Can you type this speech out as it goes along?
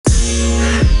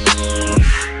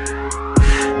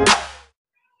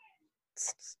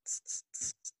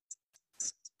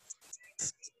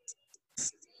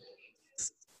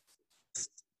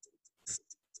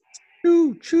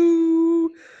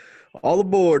All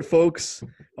aboard, folks.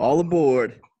 All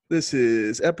aboard. This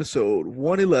is episode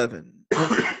 111.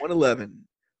 111.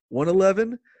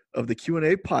 111 of the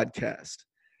Q&A podcast.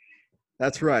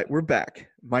 That's right. We're back.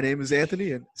 My name is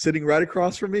Anthony, and sitting right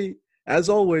across from me, as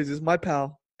always, is my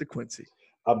pal, DeQuincy.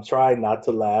 I'm trying not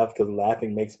to laugh because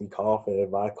laughing makes me cough, and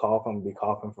if I cough, I'm gonna be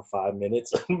coughing for 5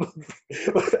 minutes.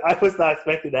 I was not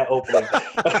expecting that opening.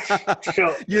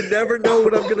 You never know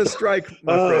what I'm gonna strike,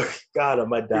 my friend. God, I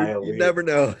might die over You here. never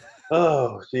know.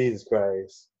 Oh, Jesus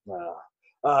Christ!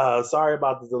 Sorry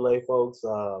about the delay, folks.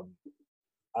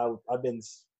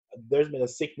 There's been a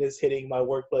sickness hitting my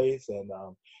workplace, and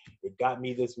it got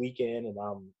me this weekend, and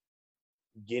I'm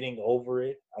getting over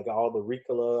it. I got all the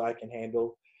Ricola I can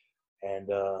handle.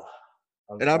 And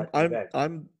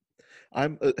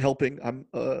I'm helping. I'm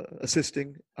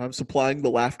assisting. I'm supplying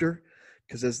the laughter,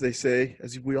 because as they say,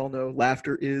 as we all know,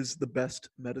 laughter is the best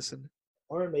medicine.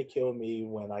 Or it may kill me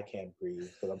when I can't breathe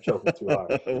because I'm choking too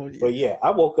hard. Oh, yeah. But yeah, I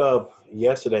woke up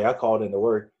yesterday. I called into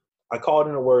work,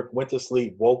 went to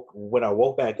sleep. When I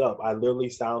woke back up, I literally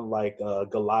sound like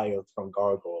Goliath from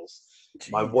Gargoyles.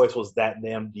 Jeez. My voice was that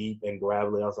damn deep and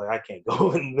gravelly. I was like, I can't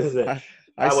go and visit.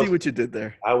 I see what you did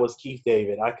there. I was Keith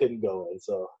David. I couldn't go in.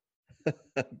 So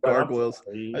Gargoyles.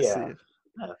 Yeah, I see it.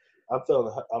 I'm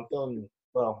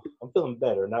feeling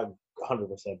better. Not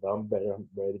 100%, but I'm better. I'm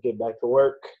ready to get back to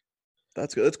work.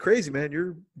 That's good. That's crazy, man.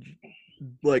 You're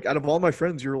like, out of all my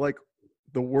friends, you're like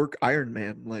the work Iron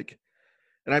Man. Like,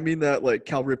 and I mean that like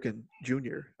Cal Ripken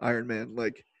Jr. Iron Man.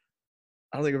 Like,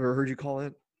 I don't think I've ever heard you call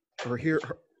in or hear.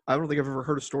 I don't think I've ever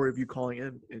heard a story of you calling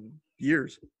in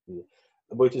years. Yeah.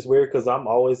 Which is weird because I'm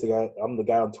always I'm the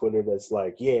guy on Twitter that's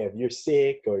like, yeah, if you're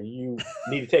sick or you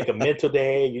need to take a mental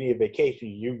day, you need a vacation,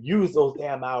 you use those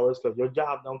damn hours because your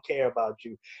job don't care about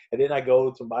you. And then I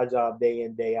go to my job day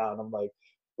in, day out, and I'm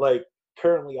like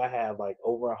currently I have like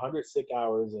over 100 sick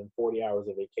hours and 40 hours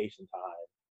of vacation time.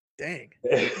 Dang.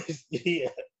 Yeah.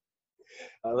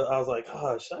 I was like,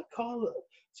 oh, should I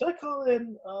call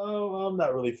in? Oh, I'm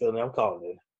not really feeling it. I'm calling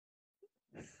in.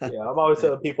 Yeah, I'm always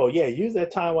telling people, yeah, use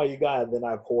that time while you got it. Then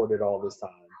I've hoarded all this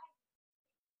time.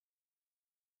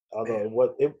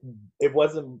 Although it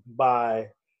wasn't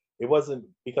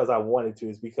because I wanted to.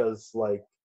 It's because like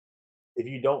if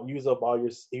you don't use all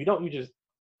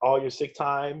your sick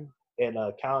time in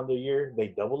a calendar year, they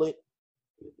double it.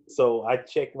 So I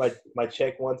checked my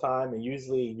check one time, and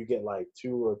usually you get like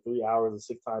 2 or 3 hours of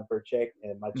sick time per check,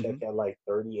 and my check had like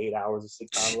 38 hours of sick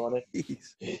time on it.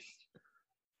 Jeez.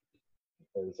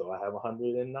 And so I have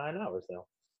 109 hours now.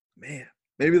 Man,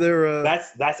 maybe they're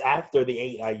that's after the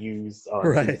 8 I used on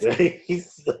right.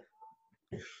 Tuesdays.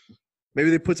 Maybe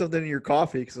they put something in your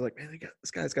coffee because they're like, man,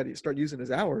 this guy's got to start using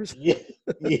his hours. Yeah.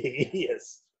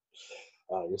 Yes.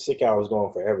 Your sick hours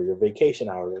going forever. Your vacation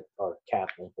hours are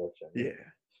capped, unfortunately. Yeah.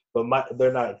 But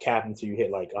they're not capped until you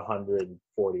hit like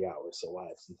 140 hours. So I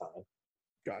have some time.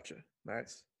 Gotcha.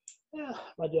 Nice. Yeah,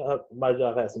 my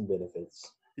job has some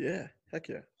benefits. Yeah. Heck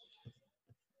yeah.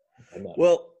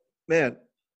 Well, man,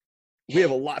 we have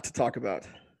a lot to talk about.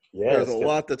 Yeah, there's a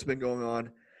lot that's been going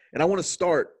on, and I want to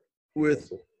start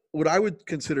with what I would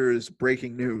consider is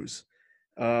breaking news.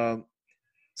 Something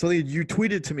you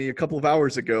tweeted to me a couple of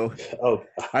hours ago. Oh,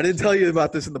 I didn't tell you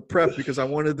about this in the prep because I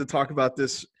wanted to talk about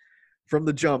this from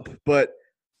the jump. But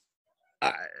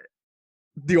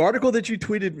the article that you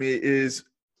tweeted me is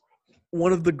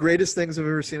one of the greatest things I've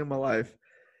ever seen in my life.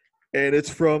 And it's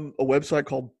from a website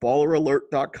called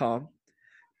balleralert.com.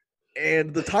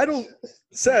 And the title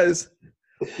says,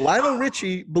 Lionel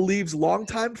Richie believes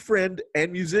longtime friend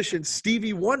and musician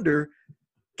Stevie Wonder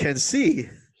can see.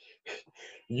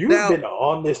 You've been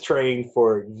on this train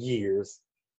for years.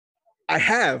 I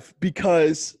have,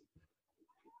 because,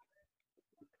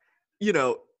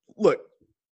 look,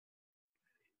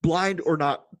 blind or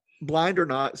not,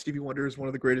 Stevie Wonder is one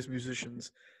of the greatest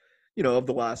musicians, of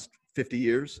the last 50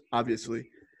 years, obviously.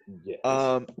 Yes.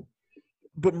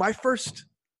 But my first,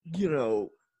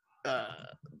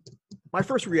 my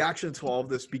first reaction to all of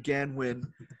this began when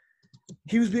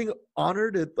he was being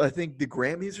honored at, I think, the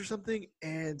Grammys or something,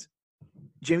 and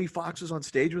Jamie Foxx was on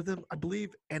stage with him, I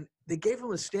believe, and they gave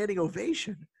him a standing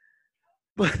ovation.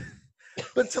 But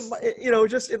to my,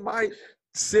 just in my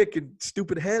sick and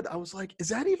stupid head, I was like, is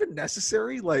that even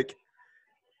necessary? Like,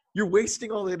 you're wasting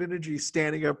all that energy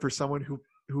standing up for someone who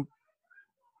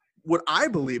what I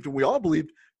believed and we all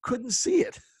believed couldn't see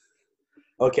it.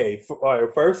 Okay, all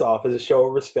right, first off, it's a show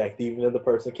of respect, even if the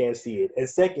person can't see it. And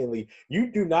secondly,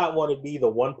 you do not want to be the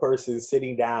one person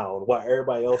sitting down while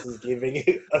everybody else is giving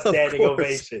it a Of standing course.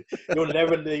 ovation. You'll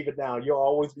never leave it down. You'll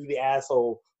always be the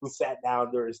asshole who sat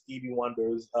down during Stevie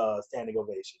Wonder's standing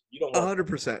ovation. You don't want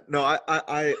 100%. No,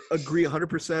 I agree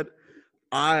 100%.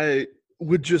 I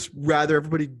would just rather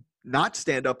everybody not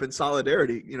stand up in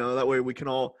solidarity. That way we can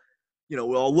all,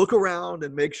 we'll all look around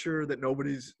and make sure that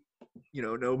nobody is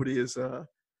doing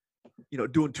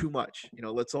too much.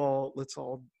 Let's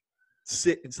all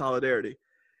sit in solidarity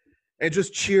and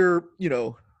just cheer,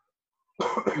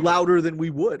 louder than we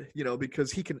would,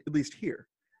 because he can at least hear.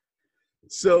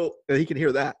 So he can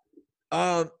hear that.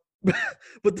 But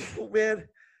man,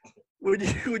 when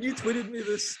you tweeted me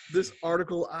this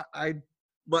article, I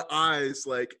my eyes,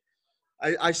 like,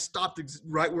 I stopped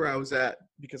right where I was at,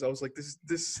 because I was like,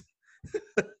 this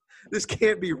this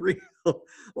can't be real.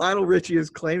 Lionel Richie is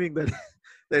claiming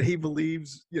that he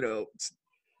believes,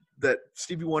 that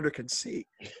Stevie Wonder can see.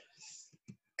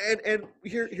 And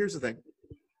here's the thing.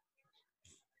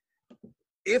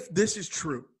 If this is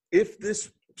true, if this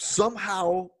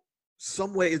somehow,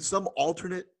 some way, in some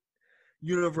alternate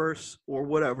universe or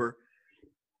whatever,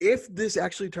 if this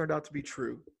actually turned out to be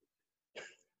true,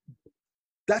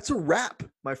 that's a wrap,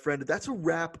 my friend. That's a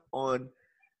wrap on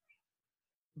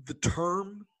the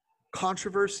term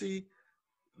controversy,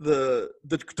 the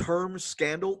term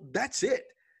scandal. That's it,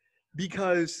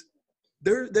 because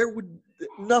there would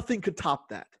nothing could top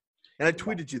that. And I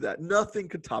tweeted you that nothing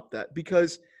could top that,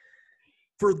 because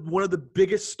for one of the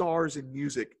biggest stars in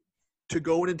music to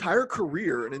go an entire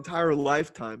career, an entire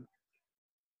lifetime,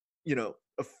 a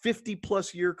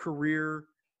 50+ year career,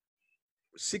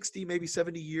 60, maybe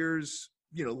 70 years,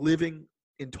 living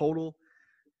in total.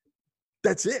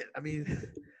 That's it. I mean,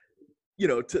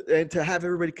 to have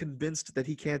everybody convinced that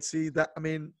he can't see that, I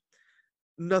mean,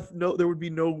 no, there would be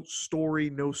no story,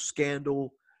 no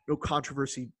scandal, no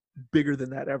controversy bigger than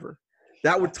that ever.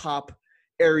 That would top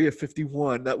Area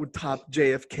 51. That would top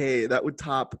JFK. That would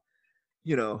top,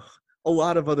 a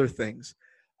lot of other things.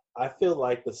 I feel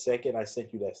like the second I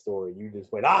sent you that story, you just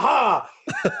went, aha,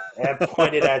 and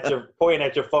pointing at your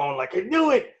phone like, I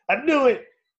knew it.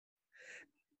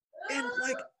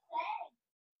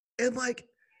 And like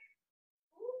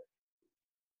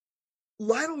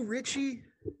Lionel Richie,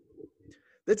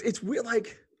 it's weird.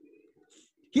 Like,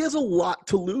 he has a lot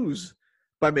to lose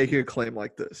by making a claim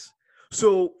like this.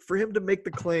 So for him to make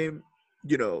the claim,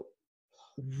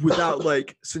 without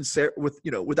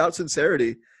without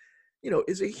sincerity,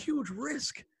 is a huge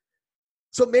risk.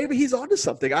 So maybe he's onto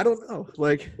something. I don't know.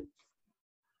 Like,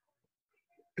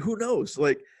 who knows?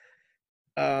 Like,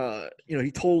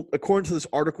 he told, according to this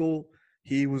article,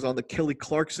 he was on the Kelly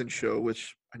Clarkson show,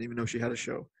 which I didn't even know she had a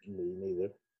show. Me neither.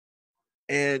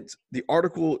 And the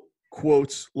article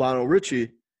quotes Lionel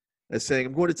Richie as saying,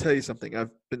 "I'm going to tell you something. I've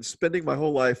been spending my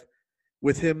whole life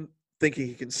with him thinking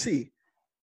he can see.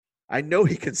 I know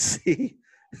he can see."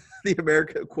 The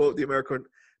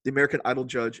American Idol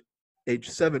judge, age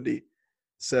 70,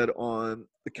 said on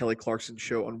the Kelly Clarkson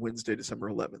show on Wednesday, December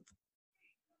 11th.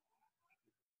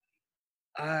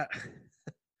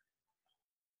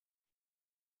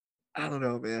 I don't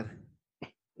know, man.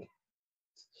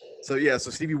 So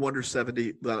Stevie Wonder's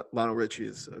 70, Lionel Richie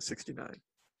is 69.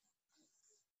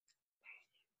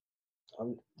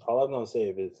 All I'm gonna say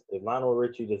is, if Lionel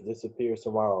Richie just disappears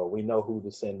tomorrow, we know who to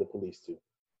send the police to.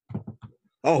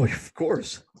 Oh, of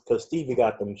course. Because Stevie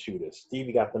got them shooters.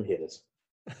 Stevie got them hitters.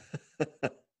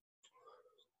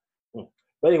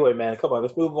 But anyway, man, come on.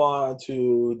 Let's move on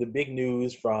to the big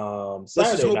news from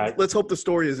Saturday night. Let's hope the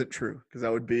story isn't true, because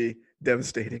that would be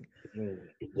devastating.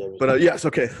 But yes,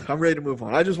 okay. I'm ready to move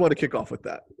on. I just want to kick off with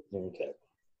that. Okay.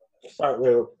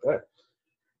 Sorry,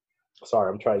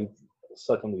 I'm trying to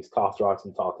suck on these cough drops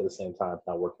and talk at the same time. It's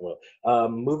not working well.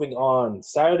 Moving on.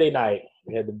 Saturday night,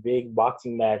 we had the big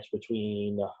boxing match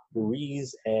between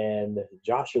Ruiz and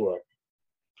Joshua.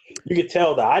 You could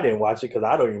tell that I didn't watch it because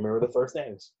I don't even remember the first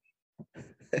names.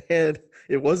 And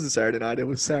it wasn't Saturday night. It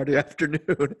was Saturday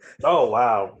afternoon. Oh,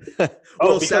 wow.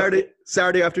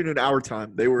 Saturday afternoon, our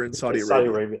time. They were in Saudi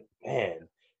Arabia. Man,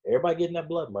 everybody getting that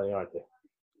blood money, aren't they?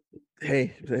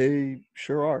 Hey, they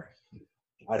sure are.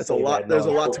 There's a lot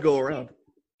to go around.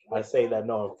 I say that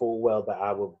knowing full well that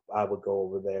I would go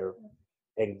over there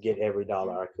and get every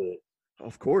dollar I could.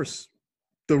 Of course.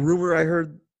 The rumor I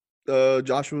heard,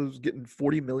 Joshua was getting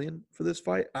 $40 million for this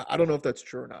fight. I don't know if that's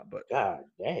true or not, but God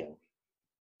damn,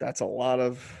 that's a lot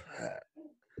of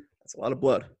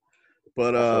blood.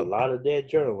 But that's a lot of dead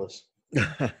journalists.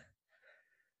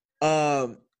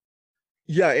 Anthony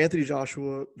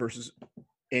Joshua versus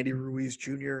Andy Ruiz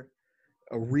Jr.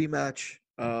 a rematch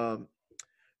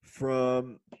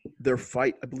from their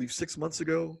fight, I believe, 6 months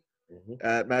ago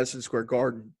at Madison Square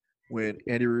Garden when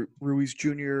Andy Ruiz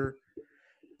Jr.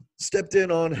 stepped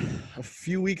in on a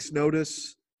few weeks'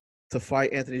 notice to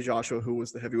fight Anthony Joshua, who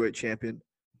was the heavyweight champion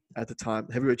at the time,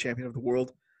 heavyweight champion of the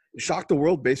world. It shocked the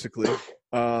world, basically,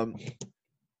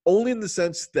 only in the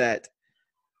sense that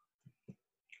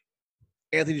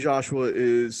Anthony Joshua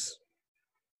is,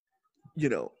 you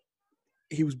know,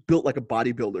 he was built like a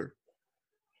bodybuilder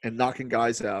and knocking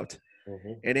guys out.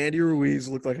 And Andy Ruiz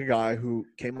looked like a guy who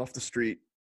came off the street,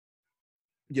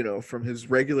 you know, from his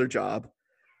regular job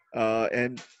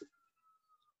and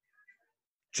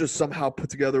just somehow put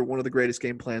together one of the greatest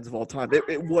game plans of all time.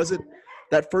 It wasn't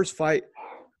that first fight,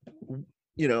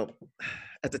 you know,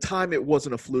 at the time it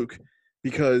wasn't a fluke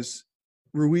because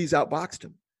Ruiz outboxed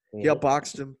him. He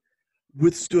outboxed him,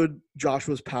 withstood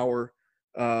Joshua's power,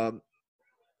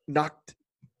 knocked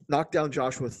down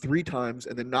Joshua 3 times,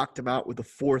 and then knocked him out with the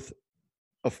fourth,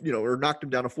 or knocked him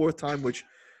down a 4th time, which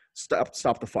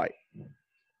stopped the fight.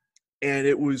 And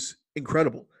it was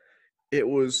incredible. It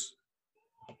was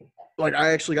like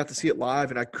I actually got to see it live,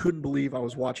 and I couldn't believe I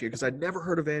was watching it because I'd never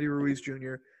heard of Andy Ruiz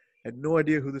Jr., had no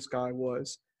idea who this guy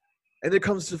was. And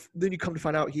then you come to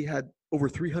find out he had over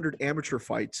 300 amateur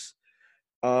fights.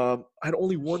 Had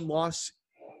only 1 loss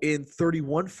in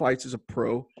 31 fights as a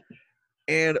pro.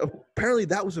 And apparently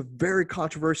that was a very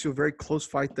controversial, very close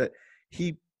fight that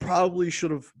he probably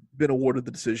should have been awarded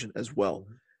the decision as well.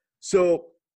 So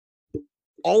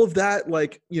all of that,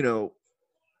 like, you know,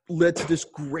 led to this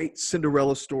great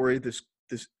Cinderella story, this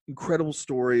incredible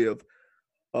story of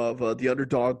the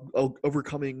underdog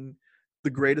overcoming the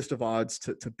greatest of odds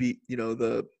to beat, you know,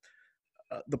 the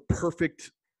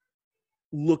perfect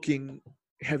looking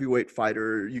heavyweight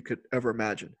fighter you could ever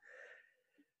imagine.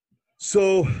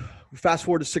 So fast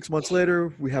forward to 6 months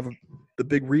later, we have the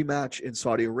big rematch in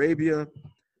Saudi Arabia.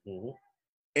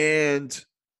 And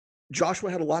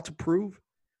Joshua had a lot to prove.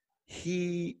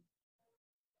 His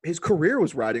career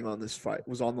was riding on this fight,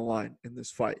 was on the line in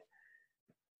this fight.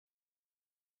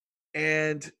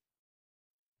 And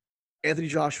Anthony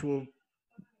Joshua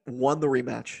won the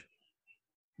rematch,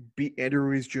 beat Andy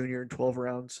Ruiz Jr. in 12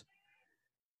 rounds,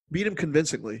 beat him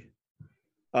convincingly,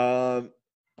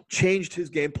 changed his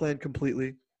game plan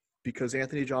completely because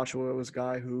Anthony Joshua was a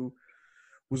guy who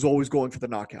was always going for the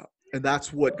knockout. And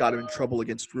that's what got him in trouble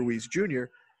against Ruiz Jr.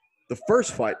 The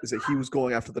first fight is that he was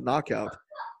going after the knockout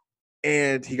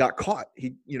and he got caught.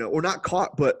 Or not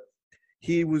caught, but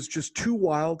he was just too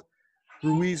wild.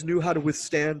 Ruiz knew how to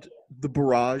withstand the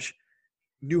barrage,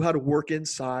 knew how to work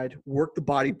inside, work the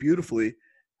body beautifully,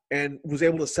 and was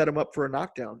able to set him up for a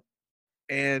knockdown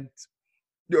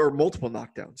or multiple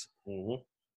knockdowns. And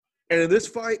in this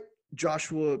fight,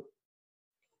 Joshua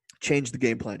changed the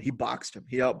game plan. He boxed him.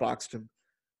 He outboxed him,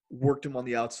 worked him on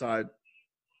the outside,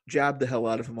 jabbed the hell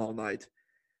out of him all night.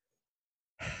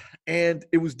 And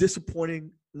it was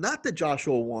disappointing, not that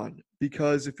Joshua won,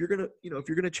 because if you're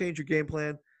gonna change your game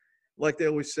plan, like they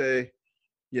always say,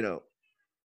 you know,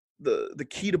 the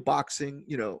key to boxing,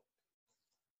 you know,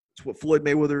 it's what Floyd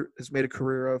Mayweather has made a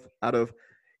career out of.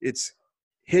 It's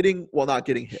hitting while not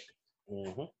getting hit.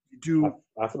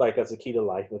 I feel like that's the key to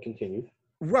life and continue.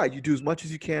 Right. You do as much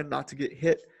as you can not to get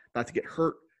hit, not to get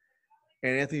hurt.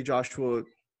 And Anthony Joshua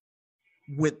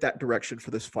went that direction for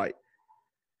this fight.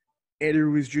 Andy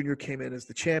Ruiz Jr. came in as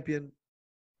the champion,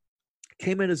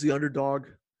 came in as the underdog,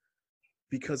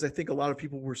 because I think a lot of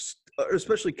people were,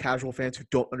 especially casual fans who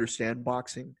don't understand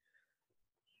boxing,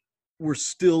 were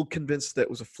still convinced that it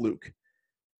was a fluke.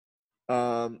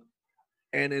 And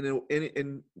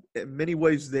in many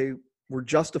ways, they were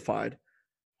justified.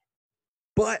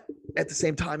 But at the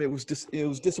same time, it was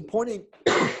disappointing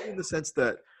in the sense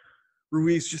that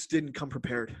Ruiz just didn't come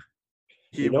prepared.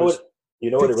 He was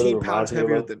 15 pounds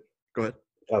heavier than. Go ahead.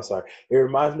 I'm sorry. It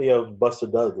reminds me of Buster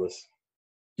Douglas.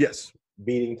 Yes.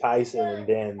 Beating Tyson and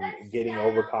then getting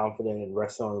overconfident and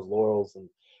resting on his laurels and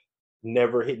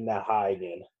never hitting that high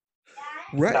again.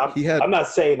 Right. Now, I'm not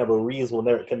saying that Ruiz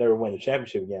can never win a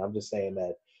championship again. I'm just saying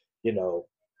that, you know,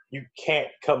 you can't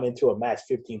come into a match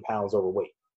 15 pounds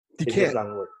overweight. It's not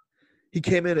gonna work. He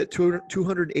came in at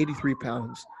 283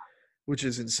 pounds, which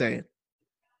is insane.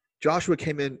 Joshua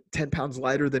came in 10 pounds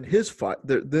lighter than his fight.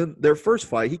 Their first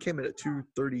fight, he came in at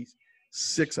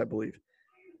 236, I believe.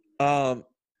 And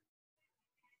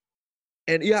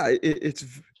yeah, it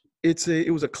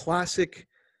was classic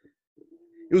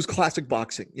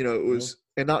boxing. You know, it was,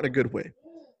 and not in a good way.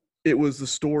 It was the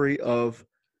story of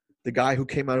the guy who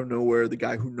came out of nowhere, the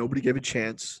guy who nobody gave a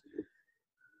chance,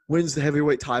 wins the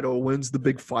heavyweight title, wins the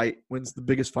big fight, wins the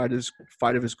biggest fight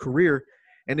of his career,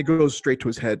 and it goes straight to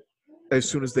his head as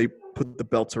soon as they put the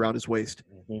belts around his waist.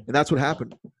 Mm-hmm. And that's what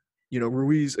happened.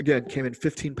 Ruiz, again, came in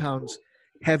 15 pounds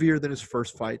heavier than his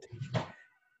first fight.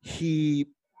 The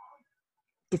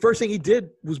first thing he did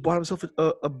was bought himself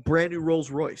a brand new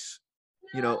Rolls Royce,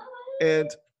 and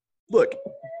look,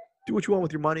 do what you want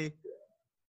with your money,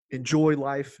 enjoy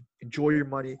life, enjoy your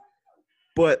money.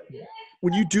 But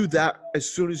when you do that, as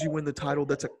soon as you win the title,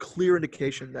 that's a clear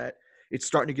indication that it's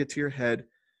starting to get to your head.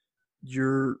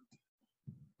 You're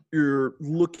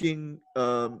looking,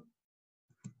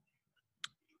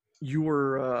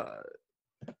 you're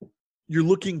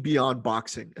looking beyond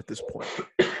boxing at this point.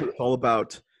 It's all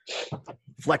about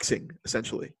flexing,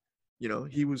 essentially.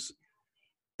 He was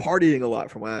partying a lot,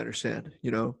 from what I understand.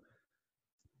 Eating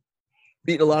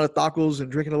a lot of tacos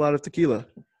and drinking a lot of tequila.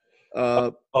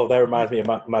 That reminds me of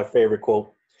my favorite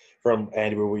quote from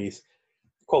Andy Ruiz.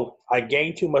 Quote, "I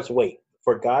gained too much weight.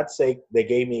 For God's sake, they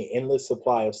gave me an endless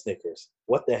supply of Snickers.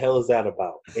 What the hell is that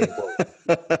about?"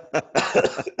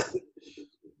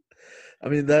 I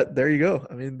mean, there you go.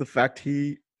 I mean, the fact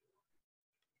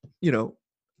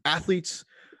athletes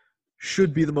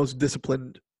should be the most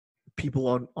disciplined people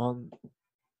on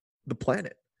the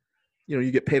planet.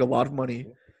 You get paid a lot of money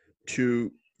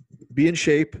to be in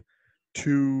shape,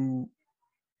 to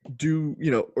do,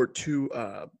 or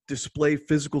to display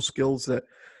physical skills that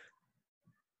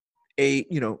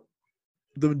the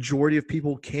majority of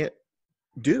people can't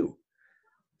do.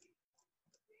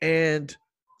 And,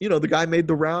 the guy made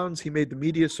the rounds. He made the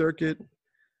media circuit,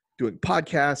 doing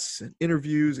podcasts and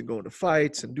interviews and going to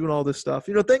fights and doing all this stuff.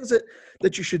 Things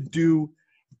that you should do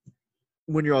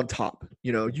when you're on top.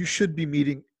 You should be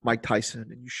meeting Mike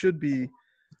Tyson, and you should be,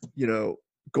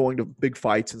 going to big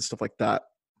fights and stuff like that.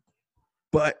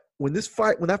 But when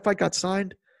that fight got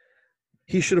signed,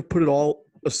 he should have put it all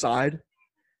aside,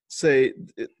 say,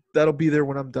 that'll be there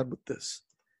when I'm done with this,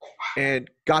 and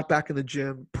got back in the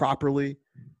gym properly,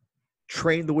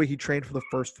 trained the way he trained for the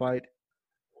first fight.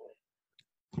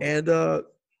 And,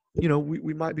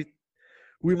 we might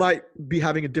be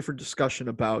having a different discussion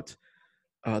about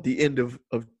the end of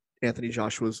Anthony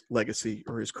Joshua's legacy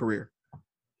or his career.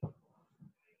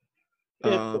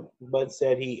 But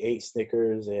instead he ate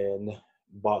Snickers and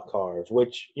bought cars,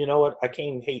 which, you know what, I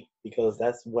can't hate, because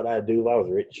that's what I do if I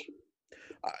was rich.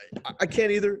 I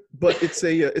can't either, but it's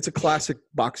a classic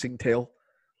boxing tale.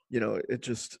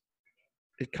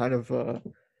 It kind of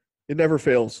it never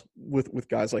fails with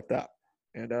guys like that.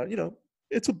 And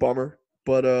it's a bummer,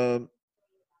 but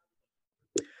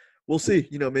we'll see.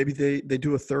 Maybe they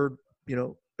do a third,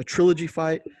 a trilogy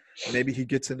fight. Maybe he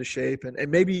gets into shape,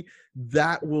 and maybe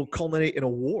that will culminate in a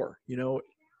war.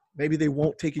 Maybe they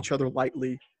won't take each other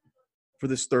lightly for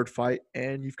this third fight,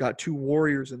 and you've got two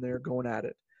warriors in there going at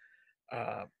it.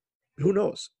 Who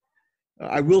knows?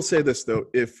 I will say this though: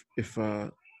 if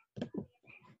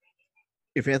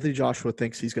Anthony Joshua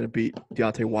thinks he's going to beat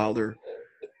Deontay Wilder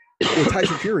or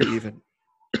Tyson Fury, even,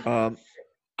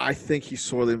 I think he's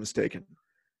sorely mistaken.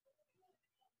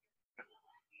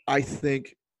 I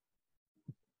think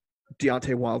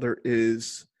Deontay Wilder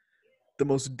is the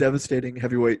most devastating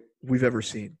heavyweight we've ever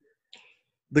seen.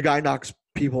 The guy knocks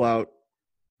people out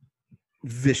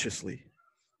viciously.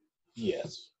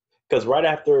 Yes, because right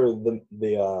after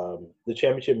the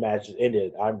championship match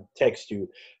ended, I text you,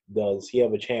 does he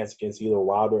have a chance against either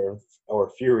Wilder or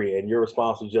Fury? And your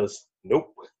response was just,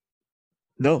 nope.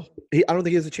 No, I don't think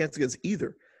he has a chance against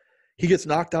either. He gets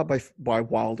knocked out by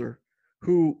Wilder,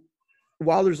 who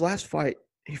Wilder's last fight,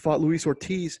 he fought Luis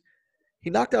Ortiz. He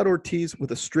knocked out Ortiz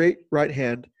with a straight right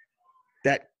hand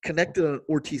that connected on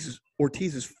Ortiz's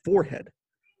forehead.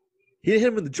 He didn't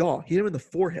hit him in the jaw. He hit him in the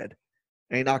forehead,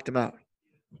 and he knocked him out.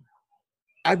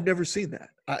 I've never seen that.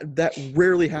 That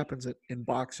rarely happens in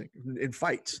boxing, in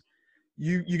fights.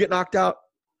 You get knocked out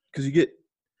because you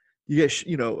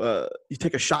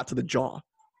take a shot to the jaw.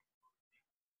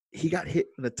 He got hit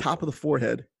in the top of the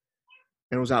forehead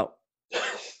and was out.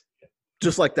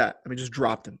 Just like that. I mean, just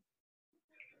dropped him.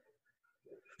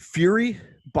 Fury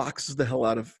boxes the hell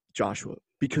out of Joshua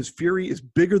because Fury is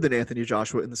bigger than Anthony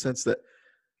Joshua in the sense that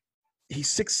he's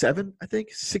 6'7", I think,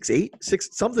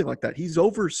 6'8", something like that. He's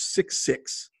over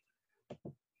 6'6".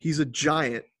 He's a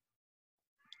giant.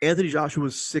 Anthony Joshua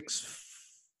was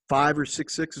 6'5" or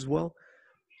 6'6" as well,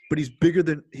 but he's bigger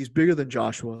than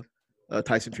Joshua.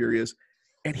 Tyson Fury is,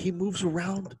 and he moves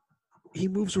around. He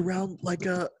moves around like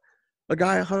a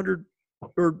guy 100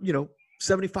 or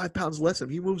 75 pounds less than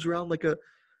him. He moves around like a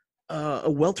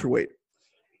welterweight.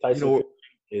 Tyson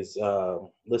is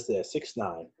listed at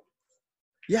 6'9".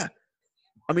 Yeah.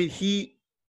 I mean,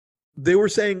 they were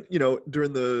saying,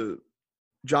 during the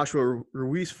Joshua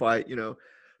Ruiz fight,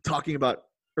 talking about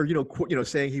or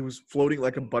saying he was floating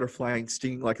like a butterfly and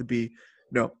stinging like a bee.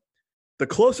 No, the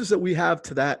closest that we have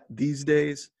to that these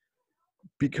days,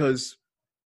 because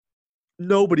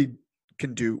nobody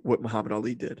can do what Muhammad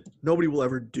Ali did. Nobody will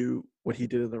ever do what he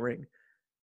did in the ring.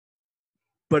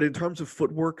 But in terms of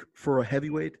footwork for a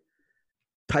heavyweight,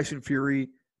 Tyson Fury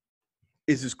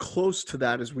is as close to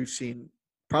that as we've seen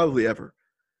probably ever.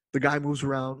 The guy moves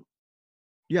around,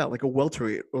 like a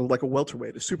welterweight,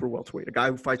 a super welterweight, a guy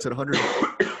who fights at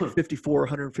 154,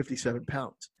 157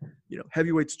 pounds.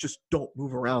 Heavyweights just don't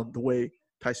move around the way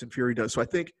Tyson Fury does. So I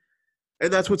think,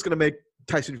 and that's what's going to make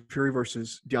Tyson Fury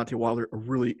versus Deontay Wilder a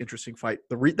really interesting fight.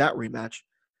 That rematch,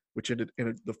 which ended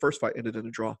the first fight ended in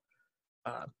a draw.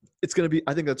 It's going to be.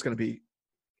 I think that's going to be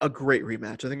a great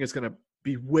rematch. I think it's going to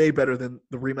be way better than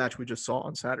the rematch we just saw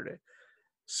on Saturday.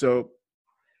 So,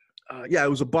 it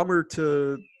was a bummer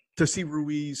to see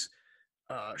Ruiz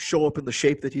show up in the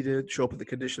shape that he did, show up in the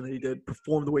condition that he did,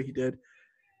 perform the way he did.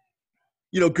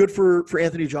 Good for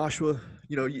Anthony Joshua.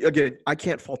 Again, I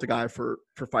can't fault a guy for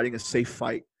fighting a safe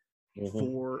fight,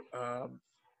 for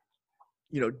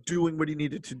doing what he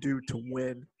needed to do to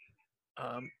win.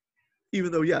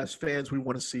 Even though, as fans, we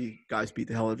want to see guys beat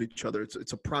the hell out of each other.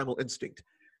 It's a primal instinct.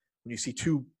 When you see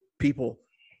two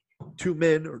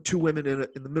men or two women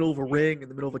in the middle of a ring, in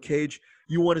the middle of a cage,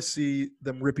 you want to see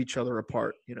them rip each other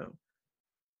apart,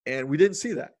 And we didn't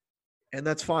see that. And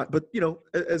that's fine. But,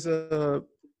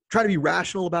 try to be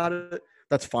rational about it,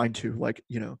 that's fine too. Like,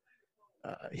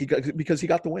 because he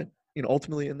got the win,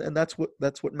 ultimately, and that's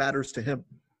what matters to him.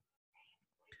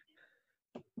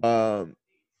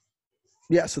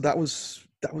 So that was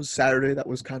Saturday. That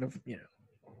was kind of,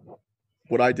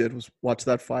 what I did was watch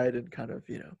that fight and kind of,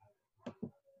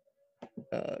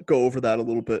 go over that a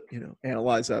little bit,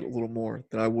 analyze that a little more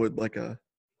than I would like a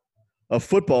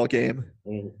football game.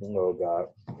 Oh God.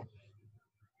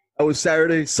 That was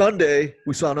Saturday. Sunday,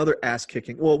 we saw another ass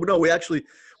kicking. Well, no,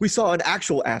 we saw an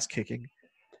actual ass kicking,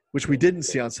 which we didn't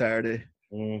see on Saturday.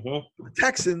 The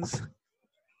Texans,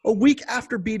 a week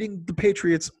after beating the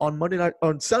Patriots on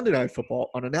Sunday Night Football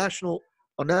on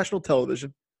national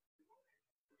television,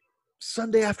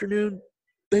 Sunday afternoon,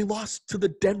 they lost to the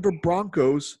Denver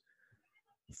Broncos,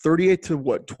 38 to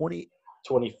what, 20?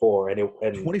 24,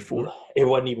 and 24. It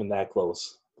wasn't even that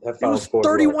close. It was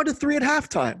 31-3 at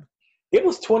halftime. It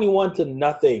was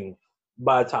 21-0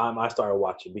 by the time I started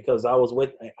watching, because I was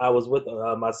with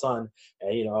my son,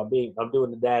 and I'm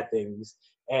doing the dad things,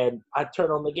 and I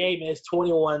turn on the game and it's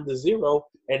 21-0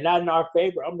 and not in our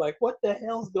favor. I'm like, what the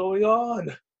hell's going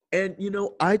on? And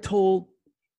I talked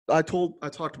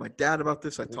to my dad about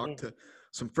this. I talked to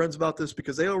some friends about this,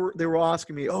 because they were all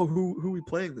asking me, oh, who are we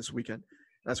playing this weekend?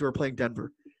 And so we're playing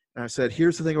Denver. And I said,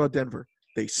 here's the thing about Denver.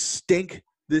 They stink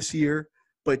this year,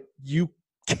 but you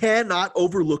cannot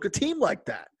overlook a team like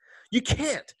that. You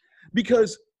can't,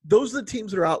 because those are the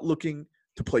teams that are out looking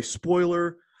to play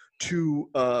spoiler, to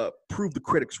prove the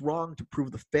critics wrong, to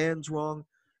prove the fans wrong.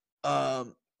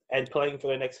 And playing for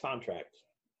their next contract,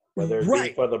 whether it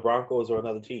be for the Broncos or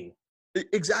another team.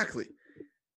 Exactly.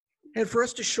 And for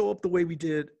us to show up the way we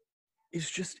did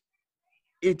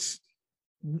it's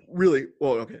really,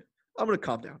 well, okay, I'm going to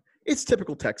calm down. It's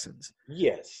typical Texans.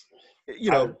 Yes.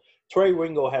 Trey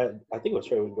Wingo had a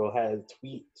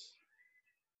tweet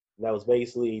that was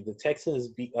basically the Texans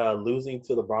losing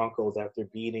to the Broncos after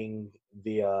beating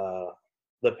the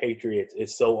Patriots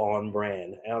is so on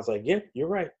brand. And I was like, yeah, you're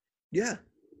right. Yeah.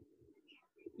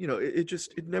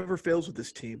 It never fails with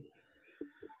this team.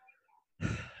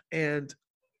 And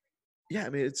yeah, I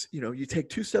mean, it's, you take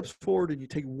two steps forward and you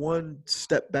take one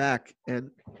step back, and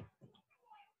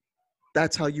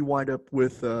that's how you wind up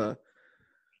with a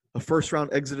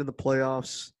first-round exit in the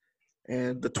playoffs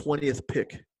and the 20th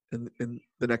pick in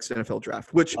the next NFL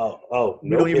draft, which we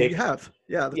don't even have.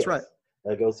 Yeah, that's right.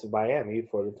 That goes to Miami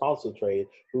for the Tunsil trade,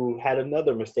 who had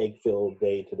another mistake-filled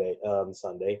day today,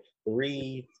 Sunday.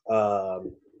 3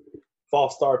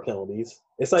 false start penalties.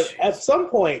 It's like, at some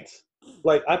point,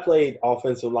 like, I played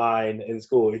offensive line in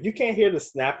school. If you can't hear the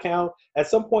snap count, at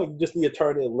some point you just need to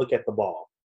turn and look at the ball.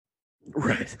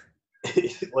 Right.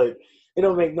 Like, it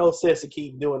don't make no sense to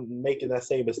keep making that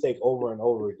same mistake over and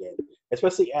over again,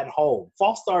 especially at home.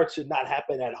 False starts should not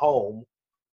happen at home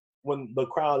when the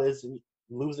crowd is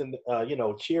losing,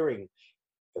 cheering.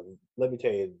 Let me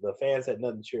tell you, the fans had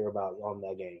nothing to cheer about on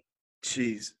that game.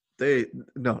 Jeez.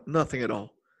 Nothing at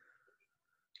all.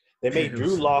 They made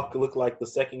Drew Lock look like the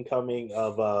second coming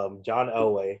of John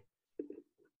Elway.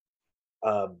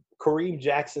 Kareem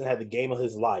Jackson had the game of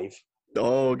his life.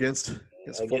 Oh, against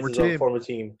his former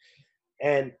team.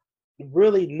 And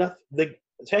really, the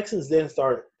Texans didn't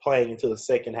start playing until the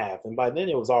second half, and by then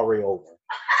it was already over.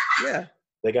 Yeah.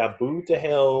 They got booed to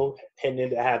hell heading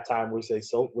into halftime, which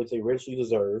they richly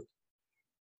deserved.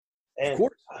 Of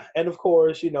course. And of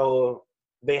course,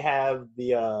 they have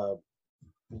the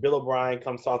Bill O'Brien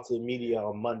comes talk to the media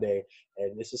on Monday,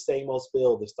 and it's the same old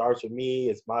spill. It starts with me.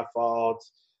 It's my fault.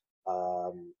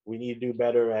 We need to do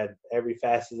better at every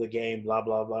facet of the game. Blah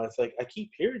blah blah. It's like I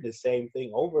keep hearing the same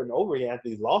thing over and over again after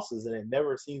these losses, and it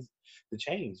never seems to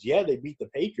change. Yeah, they beat the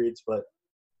Patriots, but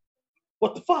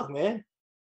what the fuck, man?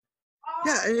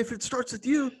 Yeah, and if it starts with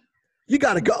you, you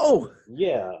got to go.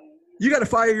 Yeah. You got to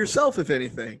fire yourself, if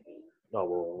anything. No,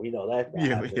 well, we know that.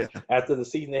 Yeah. After the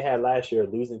season they had last year,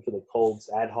 losing to the Colts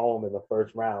at home in the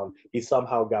first round, he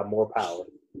somehow got more power.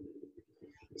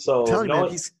 So, I'm telling you, man,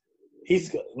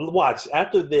 he's watch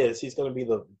after this, he's going to be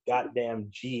the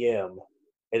goddamn GM,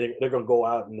 and they're going to go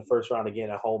out in the first round again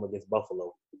at home against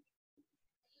Buffalo.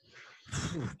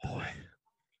 Oh, boy.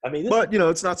 I mean, but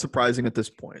it's not surprising at this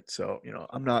point. So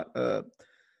I'm not.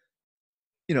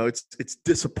 It's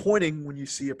disappointing when you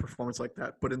see a performance like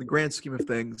that. But in the grand scheme of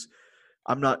things,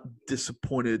 I'm not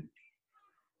disappointed,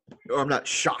 or I'm not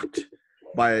shocked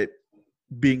by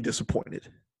being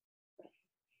disappointed.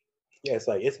 Yeah,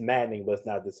 it's maddening, but it's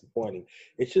not disappointing.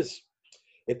 It's just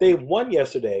if they won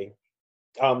yesterday,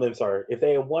 if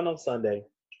they had won on Sunday,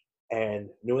 and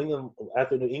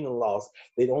after New England lost,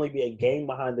 they'd only be a game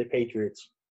behind the Patriots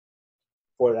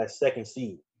for that second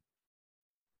seed.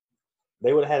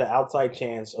 They would have had an outside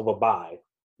chance of a bye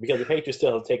because the Patriots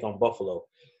still have to take on Buffalo.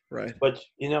 Right. But,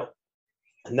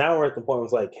 now we're at the point where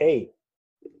it's like, hey,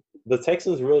 the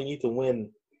Texans really need to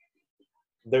win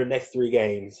their next 3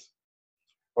 games,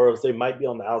 or else they might be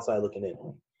on the outside looking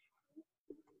in.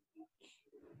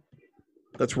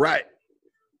 That's right.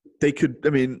 They could,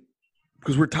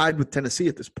 because we're tied with Tennessee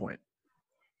at this point.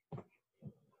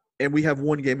 And we have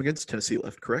 1 game against Tennessee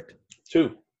left, correct?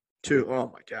 2.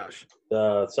 Oh, my gosh.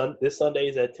 This Sunday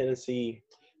is at Tennessee.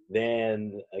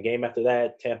 Then a game after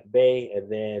that, Tampa Bay, and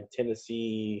then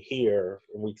Tennessee here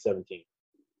in Week 17.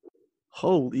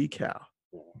 Holy cow.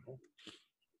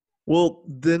 Well,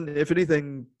 then, if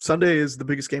anything, Sunday is the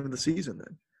biggest game of the season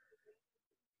then.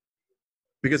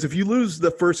 Because if you lose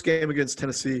the first game against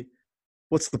Tennessee,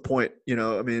 what's the point?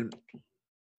 You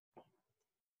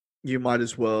might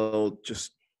as well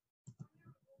just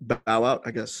bow out,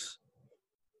 I guess.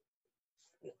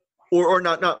 Or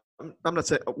not. I'm not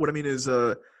saying. What I mean is,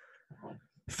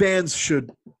 fans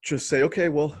should just say, okay,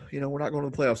 well, we're not going to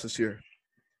the playoffs this year.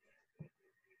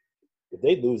 If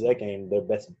they lose that game, their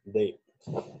best they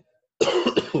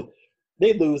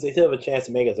lose, they still have a chance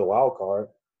to make it as a wild card.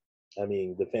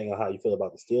 Depending on how you feel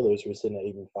about the Steelers, we're sitting at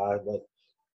even 5, but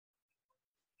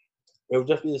it would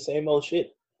just be the same old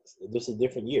shit. Just a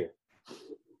different year.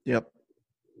 Yep.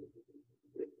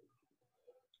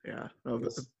 Yeah. No,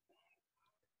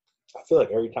 I feel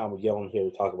like every time we get on here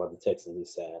to talk about the Texans,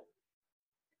 it's sad.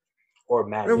 Or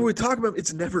mad. Whenever we talk about it,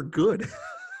 it's never good.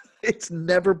 It's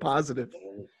never positive.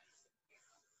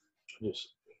 Just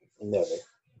never.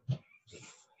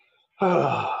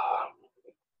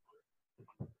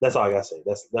 That's all I gotta say.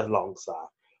 That's a long sigh.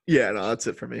 Yeah, no, that's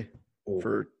it for me.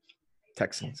 For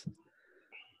Texans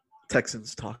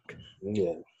talk.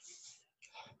 Yeah.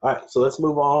 All right, so let's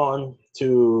move on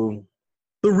to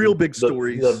the real big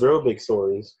stories. The real big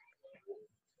stories.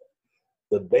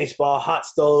 The baseball hot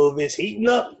stove is heating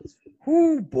up.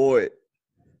 Oh, boy.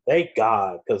 Thank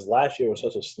God, because last year was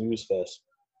such a snooze fest.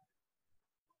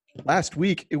 Last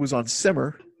week, it was on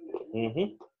simmer,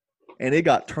 and it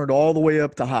got turned all the way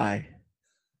up to high.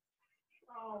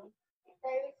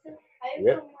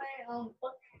 Yep.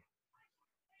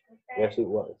 Yes, it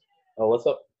was. Oh, what's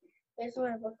up? There's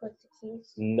one book with the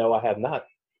keys. No, I have not.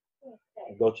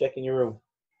 Okay. Go check in your room.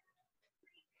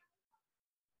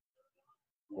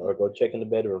 Or go check in the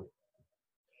bedroom.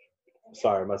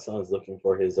 Sorry, my son's looking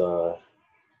for his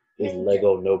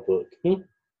Lego notebook.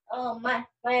 Oh, my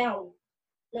own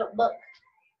notebook.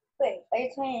 Wait, are you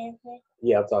talking to Anthony?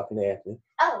 Yeah, I'm talking to Anthony.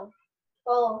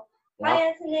 Oh. Hi,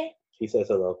 Anthony. He says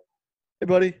hello. Hey,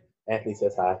 buddy. Anthony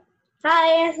says hi.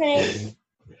 Hi, Anthony.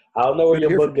 I don't know where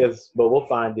your book is, but we'll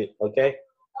find it, okay?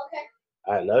 Okay.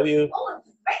 I love you. Oh,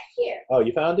 it's right here. Oh,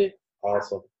 you found it?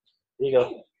 Awesome. Here you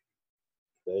go.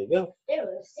 There you go. There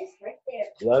was just right there.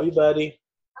 Love you, buddy.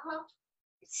 Uh-huh.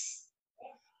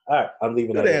 All right, I'm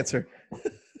leaving Good that answer.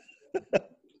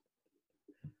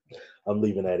 I'm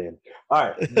leaving that in. All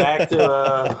right, back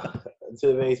to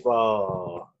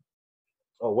baseball.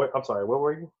 Oh, I'm sorry. Where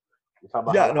were you? You talking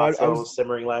about how the I was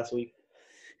simmering last week?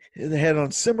 They had it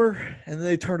on simmer, and then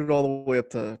they turned it all the way up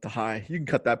to high. You can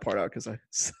cut that part out because I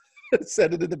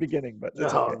said it in the beginning, but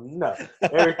it's okay. No.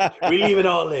 Eric, we leave it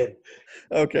all in.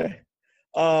 Okay.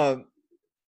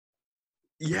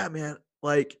 Yeah, man.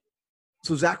 Like,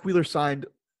 so Zach Wheeler signed,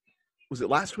 was it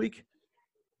last week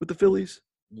with the Phillies?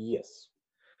 Yes,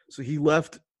 So he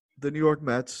left the New York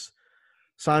Mets,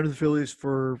 signed with the Phillies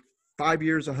for 5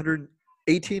 years,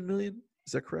 118 million.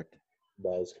 Is that correct?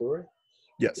 that is correct.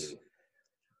 Yes.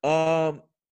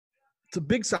 It's a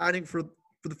big signing for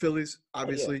the Phillies.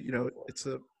 Obviously, yeah. you know, it's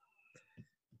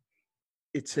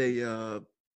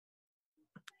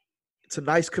a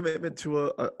nice commitment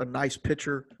to a nice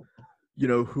pitcher, you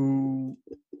know, who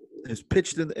has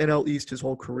pitched in the NL East his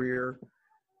whole career,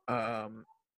 and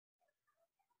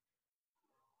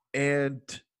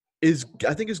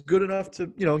I think is good enough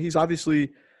to, you know, he's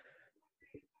obviously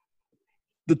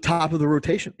the top of the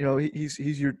rotation. You know,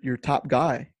 he's your top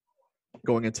guy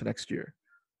going into next year.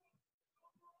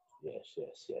 Yes.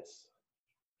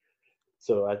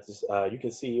 So I just you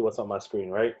can see what's on my screen,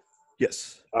 right?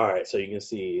 Yes. All right, so you can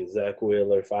see Zach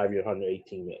Wheeler, 5 year,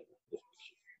 118 million.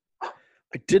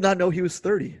 I did not know he was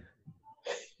 30.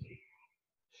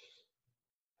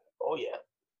 Oh yeah.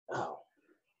 Oh.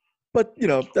 But, you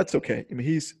know, that's okay. I mean,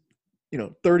 he's, you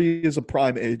know, 30 is a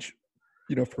prime age,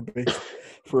 you know,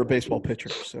 for a baseball pitcher.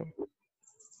 So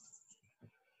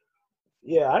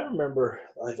Yeah, I remember.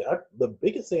 The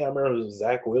biggest thing I remember with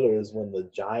Zach Wheeler is when the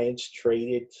Giants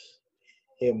traded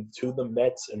him to the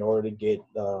Mets in order to get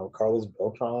Carlos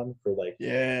Beltran for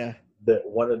yeah,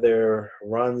 one of their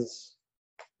runs,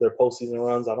 their postseason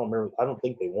runs. I don't remember. I don't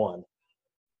think they won.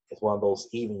 It's one of those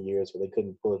even years where they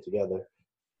couldn't pull it together.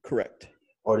 correct.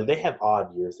 Or did they have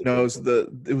odd years? No, it was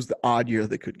the odd year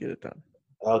they could get it done.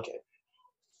 Okay.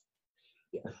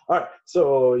 Yeah. All right.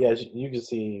 So yeah, you can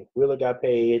see Wheeler got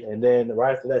paid, and then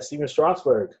right after that, Steven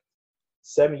Strasburg,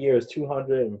 7 years,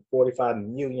 $245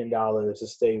 million to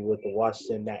stay with the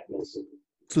Washington Nationals.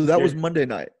 So that was Monday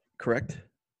night, correct?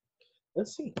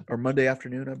 Let's see. Or Monday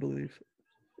afternoon, I believe.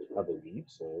 I believe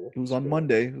so. It was on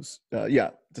Monday. It was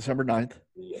December 9th.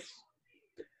 Yes.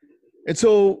 And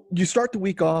so you start the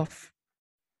week off,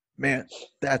 man,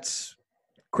 that's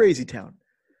crazy town.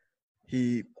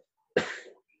 He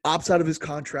opts out of his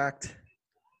contract.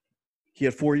 He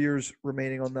had 4 years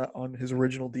remaining on his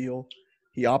original deal.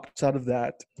 He opts out of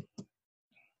that.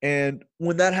 And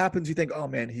when that happens, you think, oh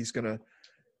man, he's gonna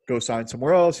go sign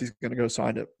somewhere else. He's gonna go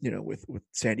sign up, you know, with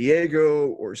San Diego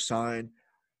or sign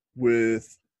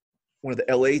with one of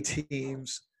the LA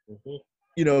teams,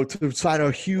 you know, to sign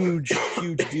a huge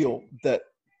deal that,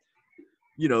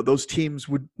 you know, those teams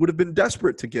would have been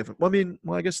desperate to give him. Well, I mean,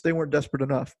 I guess they weren't desperate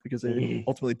enough because they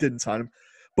ultimately didn't sign him.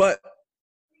 But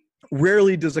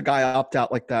rarely does a guy opt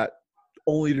out like that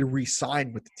only to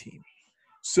re-sign with the team.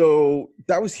 So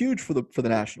that was huge for the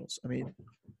Nationals. I mean,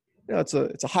 you know, it's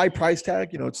a high price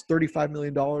tag. You know, it's $35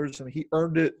 million. I mean, he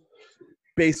earned it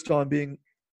based on being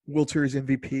World Series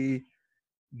MVP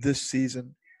this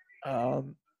season.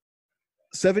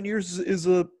 7 years is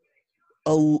a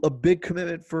big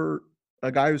commitment for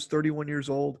a guy who's 31 years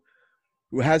old,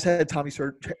 who has had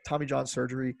Tommy John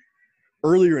surgery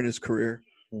earlier in his career.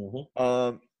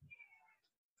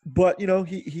 But you know,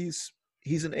 he's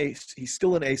an ace. He's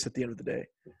still an ace at the end of the day,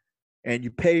 and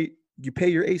you pay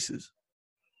your aces,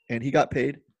 and he got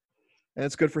paid, and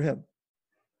it's good for him.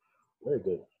 Very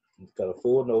good. He's got a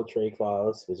full no trade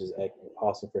clause, which is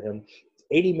awesome for him.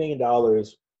 $80 million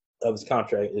of his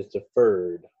contract is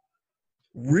deferred.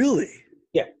 Really?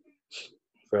 Yeah.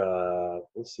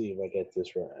 Let's see if I get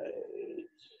this right.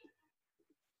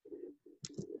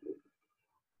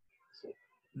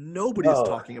 Nobody's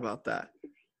talking about that.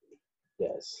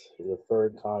 Yes,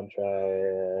 deferred contract.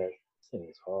 This thing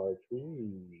is hard to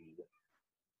read.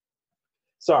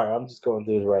 Sorry, I'm just going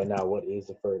through this right now. What is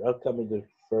deferred? Upcoming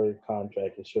deferred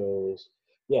contract. It shows,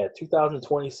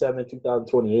 2027,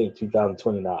 2028,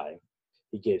 2029.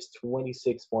 He gets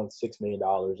 $26.6 million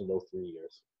in those 3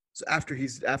 years. So after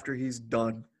he's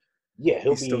done,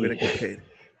 he's still gonna get paid.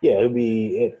 Yeah, he'll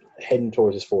be heading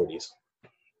towards his 40s.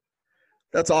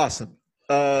 That's awesome.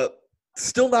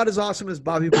 Still not as awesome as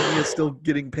Bobby Bonilla still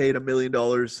getting paid $1 million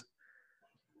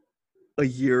a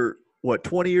year. What,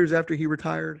 20 years after he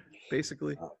retired,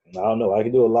 basically? I don't know. I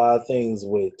can do a lot of things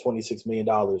with $26 million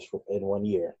in 1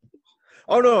 year.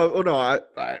 Oh no!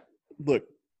 I look,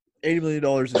 $80 million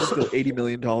is still $80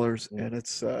 million, and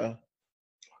it's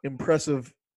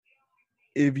impressive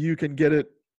if you can get it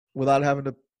without having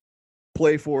to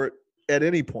play for it at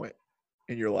any point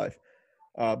in your life.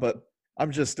 But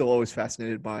I'm just still always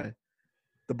fascinated by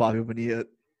the Bobby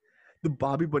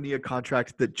Bonilla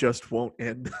contract that just won't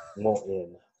end. Won't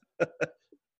end.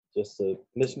 Just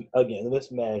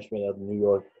mismanagement of the New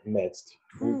York Mets.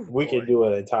 We could do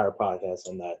an entire podcast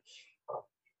on that.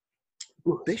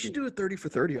 They should do a 30 for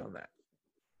 30 on that.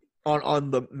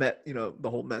 on the Met, the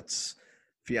whole Mets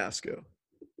fiasco.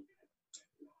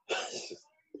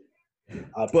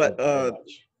 But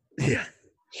yeah.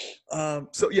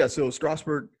 So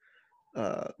Strasburg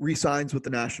re-signs with the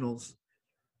Nationals.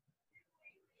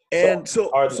 And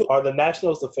are the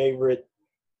Nationals the favorite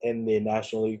in the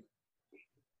National League?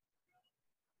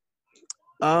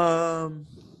 I'm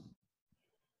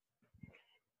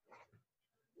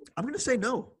going to say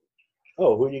no.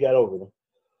 Oh, who you got over them?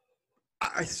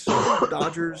 I still think the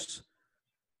Dodgers.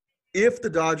 If the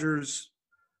Dodgers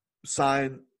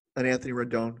sign an Anthony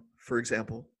Rendon, for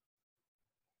example,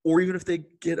 or even if they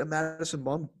get a Madison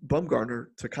Bumgarner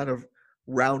to kind of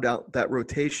round out that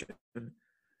rotation,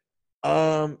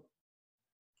 I've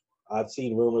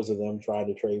seen rumors of them trying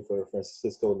to trade for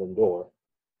Francisco Lindor.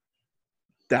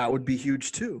 That would be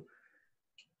huge too,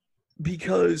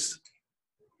 because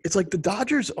it's like the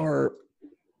Dodgers are.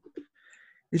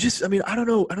 It's just, I don't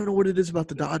know what it is about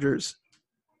the Dodgers.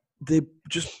 They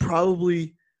just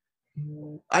probably.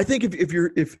 I think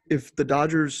if the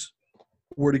Dodgers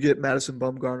were to get Madison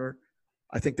Bumgarner,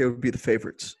 I think they would be the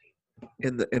favorites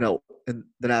in the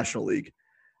National League,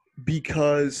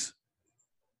 because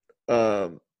I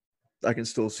can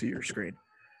still see your screen,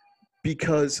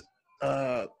 because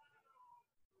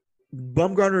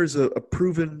Bumgarner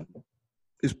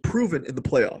is proven in the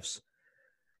playoffs.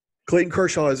 Clayton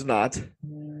Kershaw is not,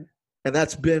 and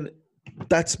that's been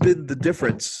the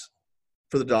difference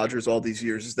for the Dodgers all these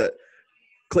years, is that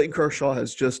Clayton Kershaw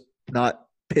has just not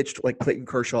pitched like Clayton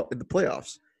Kershaw in the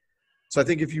playoffs. So I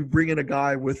think if you bring in a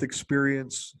guy with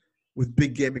experience, with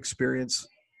big game experience,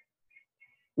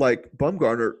 like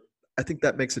Bumgarner, I think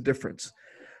that makes a difference.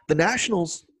 The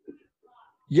Nationals,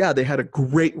 yeah, they had a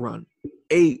great run,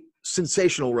 a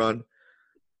sensational run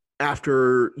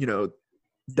after,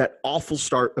 that awful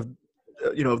start of,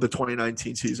 of the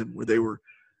 2019 season, where they were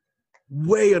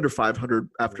way under 500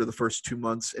 after the first 2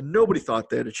 months, and nobody thought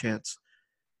they had a chance.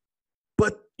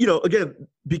 But, again,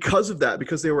 because of that,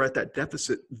 because they were at that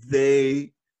deficit,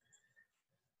 they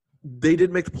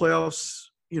didn't make the playoffs,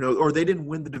 or they didn't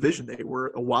win the division. They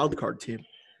were a wild card team.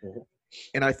 Mm-hmm.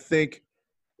 And I think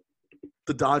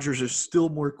the Dodgers are still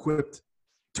more equipped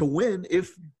to win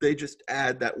if they just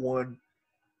add that one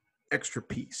extra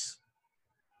piece.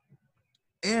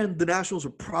 And the Nationals are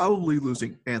probably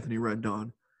losing Anthony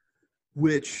Rendon,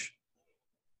 which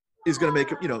is going to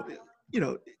make it,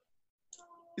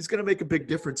 is going to make a big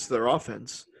difference to their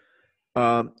offense.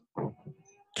 Can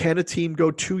a team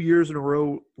go 2 years in a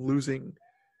row losing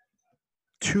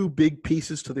two big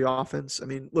pieces to the offense?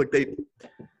 Look, they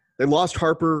lost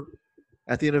Harper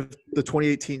at the end of the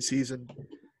 2018 season,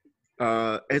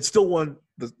 and still won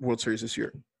the World Series this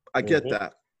year. I get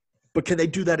that. But can they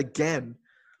do that again,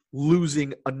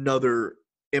 losing another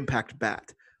impact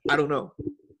bat? I don't know.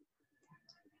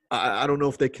 I don't know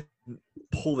if they can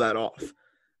pull that off.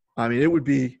 It would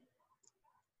be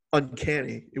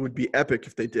uncanny. It would be epic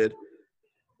if they did.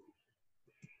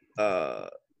 I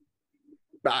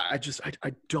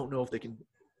don't know if they can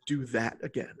do that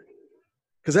again,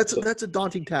 because that's a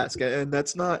daunting task, and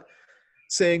that's not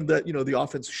saying that the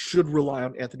offense should rely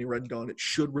on Anthony Rendon. It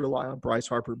should rely on Bryce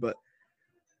Harper, but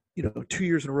 2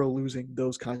 years in a row losing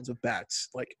those kinds of bats,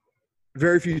 like,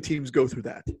 very few teams go through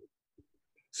that.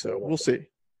 So we'll see.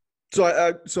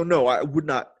 So no, I would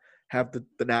not have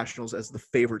the Nationals as the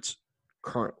favorites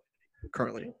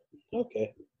currently.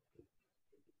 Okay.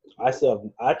 I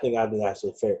think I'm the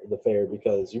actually fair,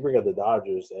 because you bring up the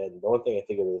Dodgers, and the only thing I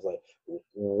think of is, like,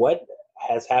 what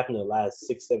has happened in the last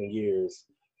 6-7 years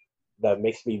that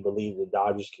makes me believe the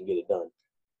Dodgers can get it done.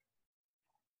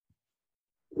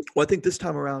 Well, I think this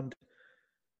time around,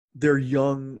 their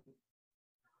young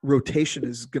rotation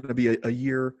is going to be a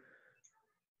year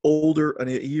older and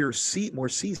a year more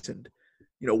seasoned.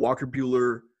 Walker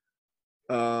Buehler.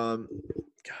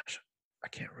 Gosh, I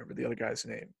can't remember the other guy's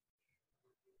name.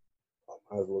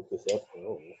 I've looked this up.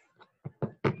 Oh.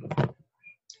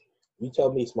 You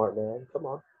tell me, smart man. Come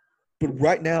on. But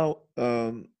right now,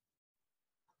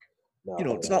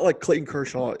 it's not like Clayton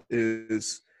Kershaw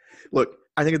is. Look,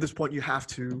 I think at this point you have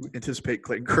to anticipate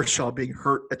Clayton Kershaw being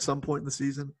hurt at some point in the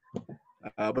season,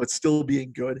 but still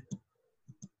being good.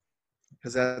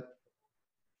 Because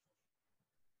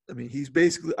he's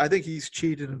basically – I think he's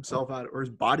cheated himself out, or his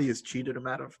body has cheated him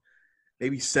out of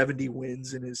maybe 70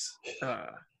 wins in his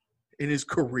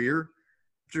career.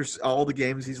 Just all the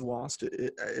games he's lost.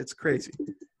 It's crazy.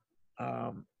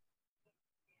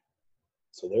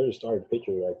 So they're the starting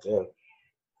pitcher right there.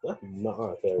 That's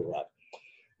not fair.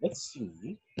 Let's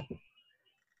see.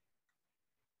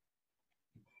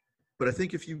 But I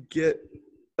think if you get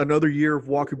another year of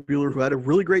Walker Buehler, who had a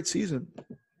really great season,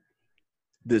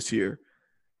 this year.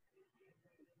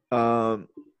 I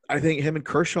think him and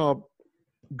Kershaw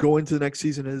going to the next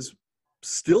season is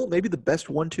still maybe the best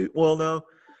 1-2. Well, no,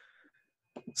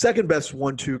 second best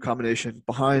 1-2 combination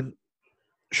behind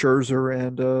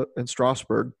Scherzer and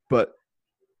Strasburg, but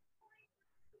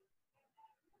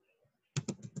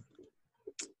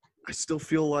I still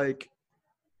feel like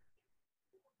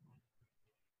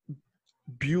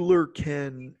Buehler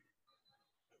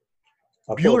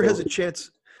has a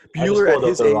chance. Buehler at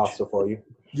his age, roster for you.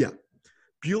 Yeah,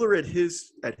 Buehler at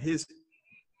his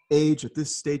age, at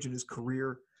this stage in his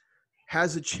career,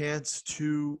 has a chance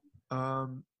to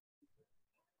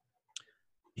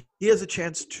he has a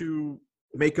chance to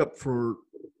make up for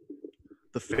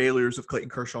the failures of Clayton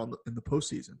Kershaw in the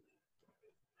postseason.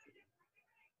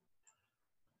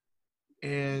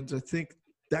 And I think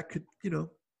that could,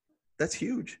 that's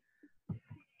huge.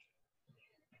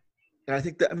 And I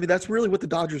think that's really what the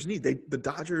Dodgers need. The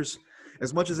Dodgers,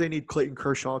 as much as they need Clayton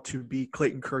Kershaw to be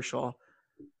Clayton Kershaw,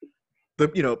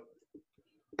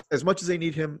 as much as they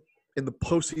need him in the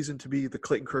postseason to be the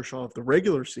Clayton Kershaw of the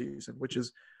regular season, which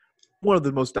is one of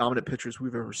the most dominant pitchers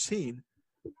we've ever seen.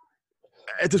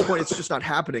 At this point, it's just not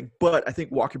happening. But I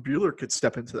think Walker Buehler could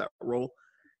step into that role.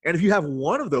 And if you have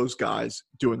one of those guys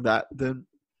doing that, then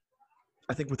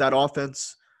I think with that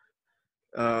offense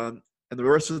and the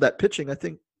rest of that pitching, I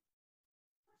think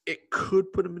it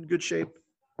could put him in good shape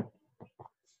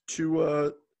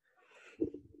to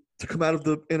come out of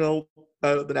the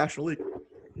the National League.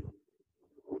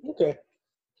 Okay.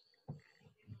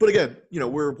 But again,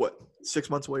 we're 6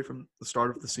 months away from the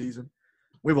start of the season.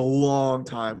 We have a long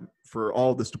time for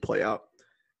all this to play out.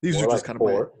 These are just kind of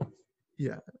 4.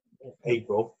 Yeah.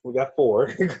 April. We got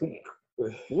 4.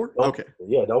 4? Okay.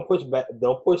 Yeah, don't push back.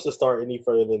 Don't push the start any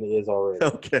further than it is already.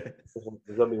 Okay.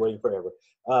 It's gonna be waiting forever.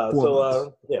 4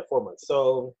 months. 4 months.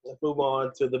 So let's move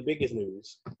on to the biggest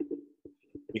news.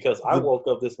 Because I woke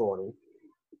up this morning,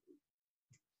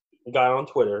 got on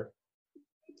Twitter,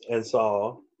 and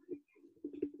saw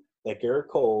that Garrett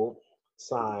Cole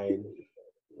signed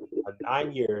a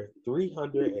 9-year,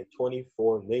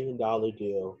 $324 million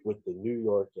deal with the New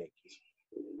York Yankees.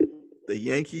 The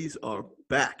Yankees are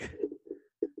back.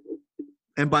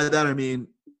 And by that, I mean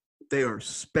they are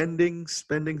spending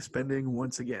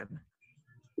once again.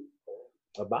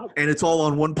 And it's all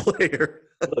on one player.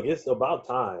 Look, it's about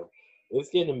time. It's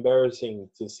getting embarrassing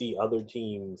to see other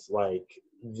teams like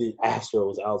the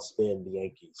Astros outspend the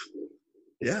Yankees.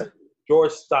 Yeah.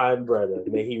 George Steinbrenner,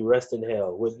 may he rest in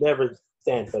hell, would never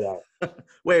stand for that.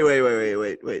 Wait.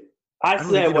 I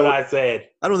said what I said.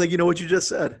 I don't think you know what you just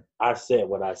said. I said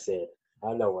what I said.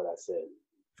 I know what I said.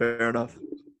 Fair enough.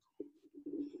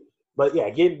 But yeah,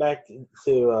 getting back to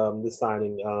the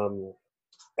signing,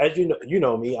 as you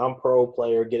know me, I'm pro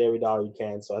player, get every dollar you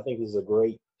can. So I think this is a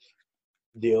great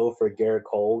deal for Garrett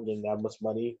Cole, getting that much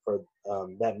money for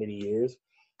that many years.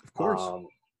 Of course.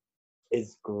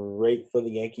 It's great for the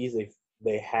Yankees.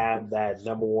 They have that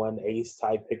number one ace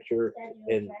type pitcher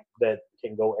and that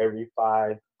can go every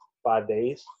five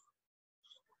days.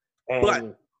 And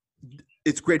but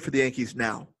it's great for the Yankees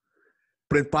now.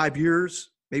 But in 5 years,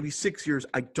 maybe 6 years,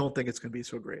 I don't think it's going to be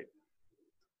so great.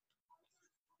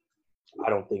 I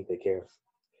don't think they care.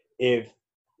 If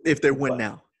they win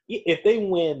now. If they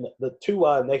win the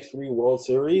 2 next 3 World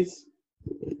Series,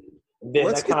 then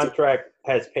that contract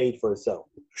has paid for itself.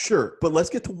 Sure, but let's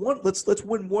get to one. Let's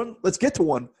win one. Let's get to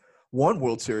one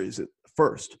World Series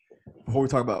first before we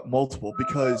talk about multiple,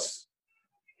 because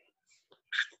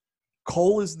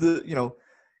Cole is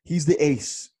he's the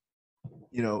ace.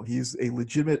 He's a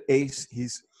legitimate ace.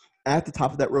 He's at the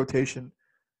top of that rotation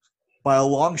by a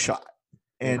long shot,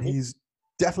 and he's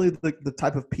definitely the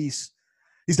type of piece.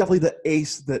 He's definitely the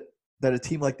ace that a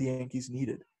team like the Yankees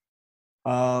needed.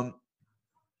 But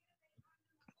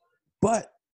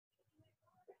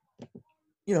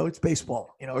it's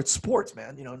baseball. It's sports,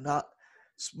 man. Not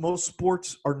most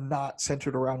sports are not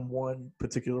centered around one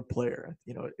particular player.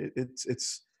 It's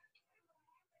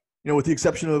with the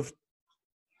exception of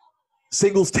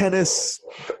singles tennis,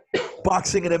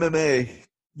 boxing, and MMA.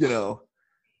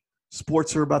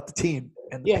 Sports are about the team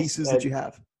and the pieces that you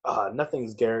have.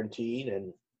 Nothing's guaranteed,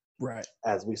 and right,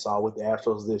 as we saw with the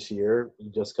Astros this year,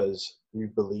 just because you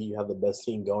believe you have the best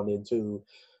team going into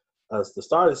the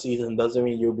start of the season doesn't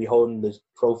mean you'll be holding the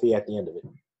trophy at the end of it.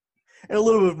 And a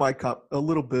little bit of my a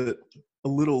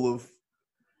little of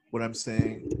what I'm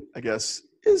saying, I guess,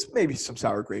 is maybe some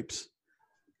sour grapes.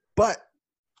 But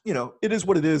it is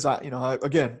what it is.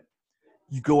 Again,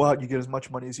 you go out, you get as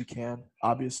much money as you can.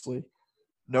 Obviously,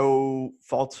 no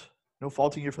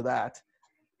faulting you for that.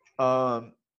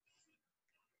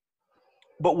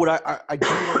 But what I do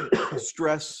want to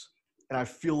stress, and I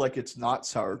feel like it's not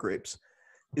sour grapes,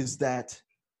 is that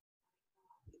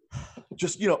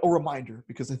just a reminder,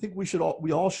 because I think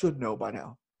we all should know by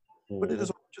now, but it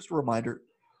is just a reminder.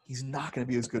 He's not going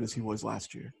to be as good as he was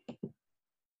last year.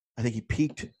 I think he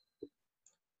peaked.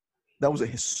 That was a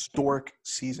historic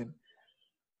season.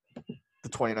 The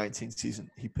 2019 season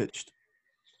he pitched.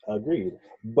 Agreed.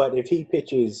 But if he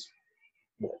pitches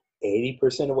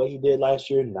 80% of what he did last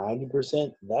year,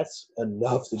 90%, that's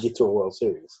enough to get to a World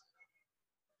Series.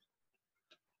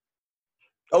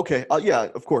 Okay. Yeah,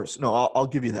 of course. No, I'll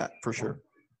give you that for sure.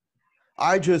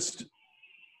 I just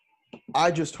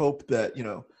hope that,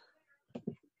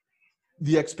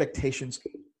 the expectations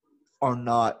are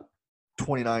not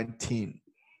 2019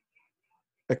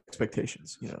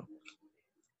 expectations,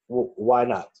 Well, why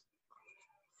not?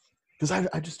 Because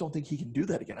I just don't think he can do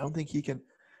that again. I don't think he can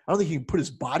put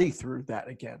his body through that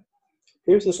again.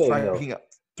 Here's the thing, striking up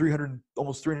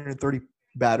 330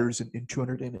 batters in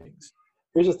 200 innings.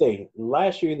 Here's the thing.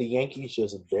 Last year, the Yankees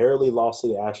just barely lost to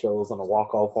the Astros on a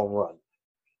walk-off home run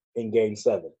in Game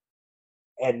 7.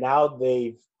 And now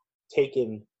they've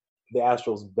taken the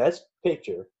Astros' best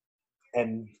pitcher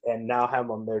and now have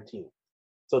him on their team.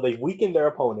 So they've weakened their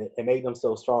opponent and made them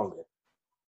still stronger.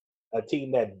 A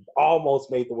team that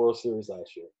almost made the World Series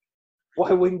last year.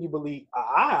 Why wouldn't you believe?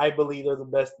 I believe they're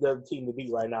the team to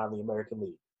beat right now in the American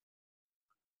League.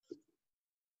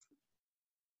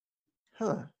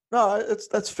 Huh. No,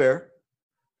 that's fair.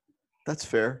 That's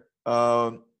fair.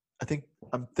 I think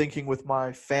I'm thinking with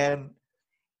my fan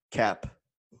cap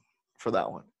for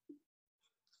that one,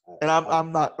 and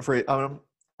I'm not afraid. I'm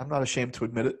not ashamed to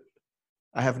admit it.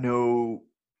 I have no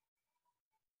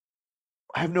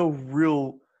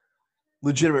real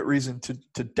legitimate reason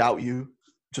to doubt you,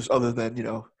 just other than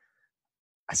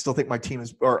I still think my team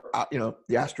is, or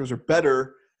the Astros are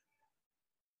better.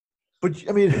 But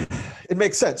I mean, it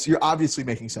makes sense. You're obviously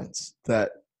making sense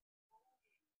that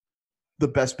the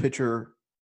best pitcher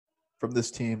from this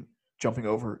team jumping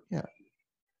over,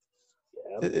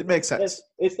 it makes sense.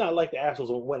 It's not like the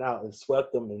Astros went out and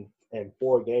swept them in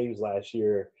 4 games last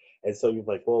year, and so you're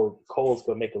like, well, Cole's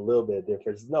going to make a little bit of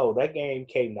difference. No, that game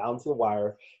came down to the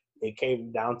wire. It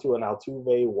came down to an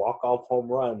Altuve walk-off home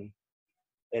run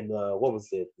in the, what was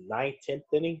it, 9th, 10th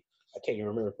inning? I can't even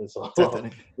remember if it's so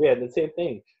long. Yeah, the 10th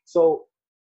inning. So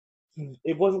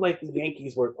it wasn't like the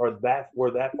Yankees were that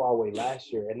far away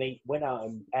last year, and they went out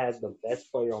and added the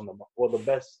best player the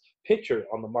best pitcher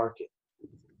on the market.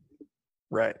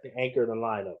 Right. To anchor the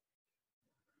lineup.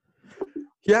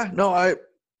 Yeah, no, I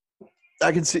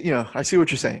can see, I see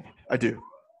what you're saying. I do.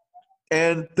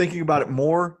 And thinking about it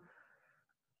more,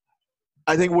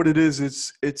 I think what it is,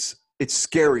 it's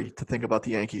scary to think about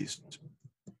the Yankees,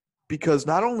 because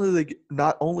not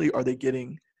only are they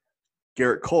getting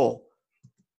Garrett Cole,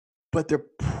 but they're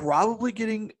probably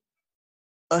getting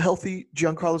a healthy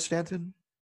Giancarlo Stanton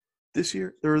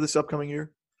this upcoming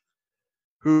year,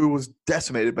 who was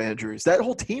decimated by injuries. That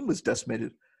whole team was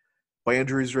decimated by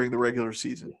injuries during the regular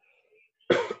season.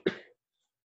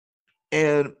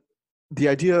 And the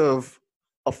idea of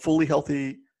a fully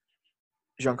healthy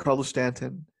Giancarlo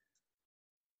Stanton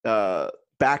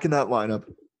back in that lineup,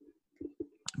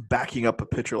 backing up a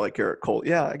pitcher like Garrett Cole,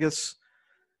 I guess,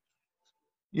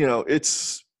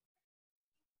 it's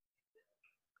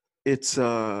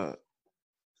no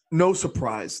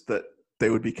surprise that they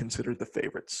would be considered the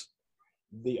favorites.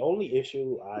 The only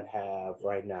issue I'd have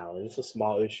right now, and it's a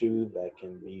small issue that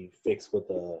can be fixed with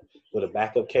a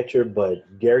backup catcher,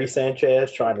 but Gary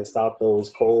Sanchez trying to stop those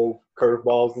cold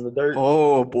curveballs in the dirt.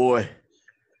 Oh boy,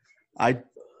 I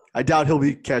doubt he'll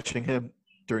be catching him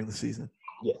during the season.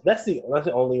 Yeah, that's the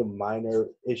only minor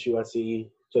issue I see.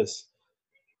 Just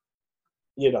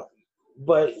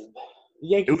but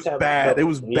Yankees it was bad. It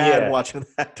was bad watching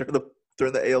that during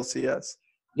the ALCS.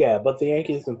 Yeah, but the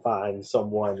Yankees can find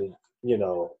someone,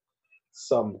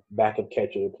 some backup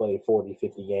catcher to play 40,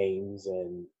 50 games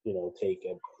and, take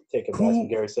a match from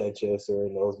Gary Sanchez or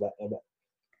in those.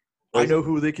 I know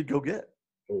who they could go get.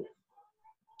 Who?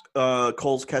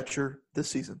 Cole's catcher this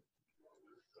season.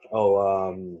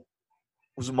 Oh,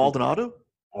 was it Maldonado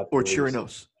or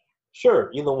Chirinos? Sure,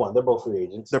 either one. They're both free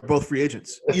agents. They're both free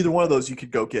agents. Either one of those you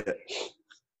could go get.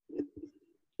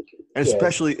 And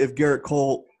especially if Garrett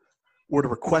Cole were to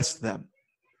request them,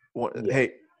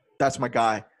 hey, that's my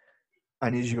guy. I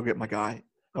need you to go get my guy.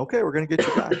 Okay, we're going to get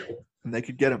your guy. And they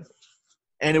could get him.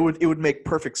 And it would make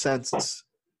perfect sense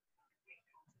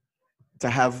to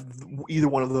have either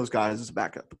one of those guys as a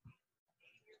backup.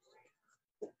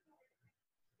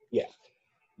 Yeah.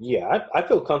 Yeah, I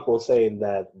feel comfortable saying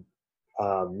that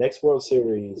next World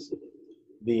Series,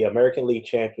 the American League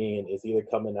champion is either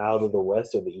coming out of the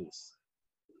West or the East.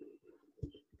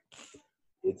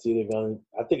 It's either going.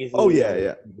 I think it's either going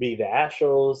to be the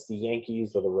Astros, the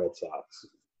Yankees, or the Red Sox.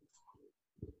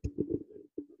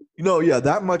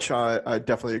 That much I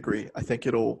definitely agree. I think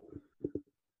it'll,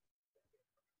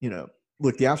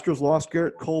 look, the Astros lost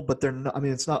Garrett Cole, but they're not. I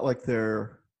mean, it's not like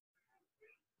they're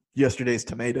yesterday's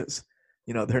tomatoes.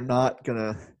 They're not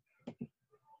gonna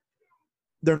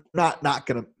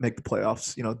make the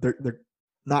playoffs.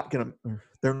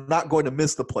 They're not going to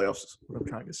miss the playoffs. Is what I'm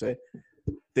trying to say.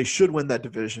 They should win that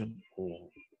division.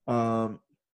 We're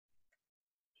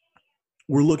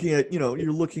looking at,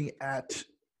 you're looking at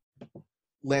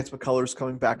Lance McCullers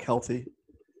coming back healthy.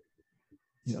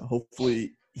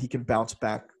 Hopefully he can bounce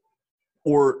back,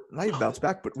 or not even bounce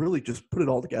back, but really just put it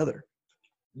all together.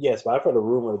 Yes, but I've heard a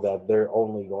rumor that they're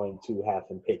only going to have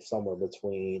him pitch somewhere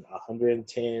between 100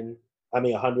 to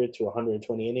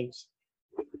 120 innings.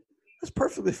 That's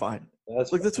perfectly fine.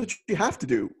 That's what you have to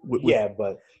do. With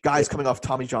but guys coming off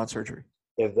Tommy John surgery.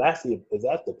 If that's the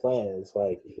plan, it's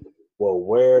like, well,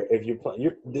 where if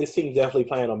this team's definitely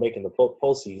planning on making the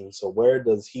postseason. So where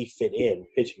does he fit in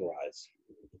pitching wise?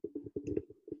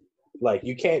 Like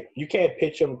you can't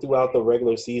pitch him throughout the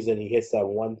regular season. He hits that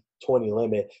 120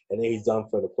 limit, and then he's done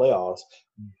for the playoffs.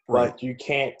 Right. But you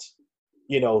can't,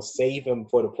 save him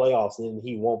for the playoffs, and then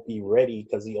he won't be ready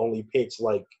because he only pitched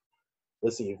like.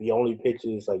 Let's see, if he only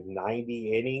pitches like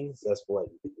 90 innings, that's what,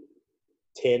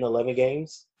 10, 11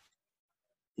 games?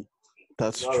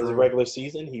 That's true. The regular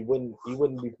season, he wouldn't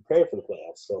be prepared for the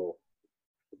playoffs. So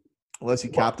unless you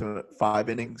capped him at 5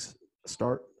 innings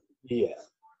start. Yeah.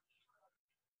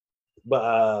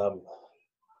 But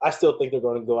I still think they're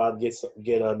going to go out and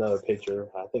get another pitcher.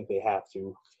 I think they have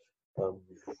to.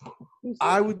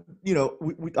 I would,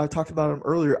 I talked about him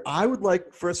earlier. I would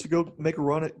like for us to go make a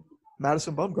run at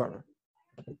Madison Bumgarner.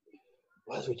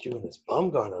 What's with you and this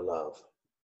Bumgarner love?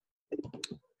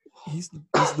 He's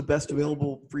the best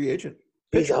available free agent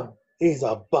pitcher. He's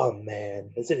a bum,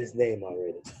 man. It's in his name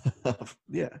already.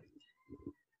 Yeah.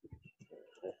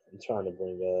 I'm trying to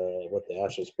bring what the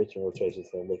Astros pitching rotation is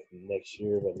going to look next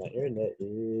year, but my internet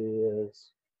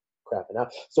is crapping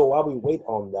out. So while we wait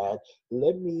on that,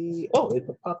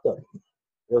 it popped up.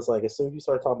 It was like as soon as you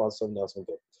start talking about something else, I'm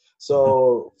good.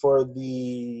 So for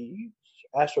the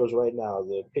Astros right now,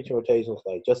 the pitching rotation is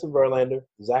like Justin Verlander,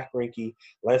 Zach Greinke,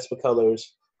 Lance McCullers,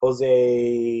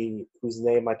 Jose, whose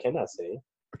name I cannot say,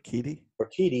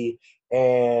 Urquidy,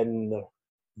 and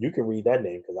you can read that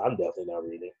name because I'm definitely not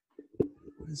reading.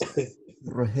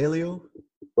 Rogelio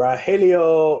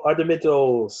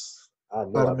Armenteros. I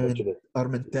know I butchered it.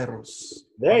 Armenteros.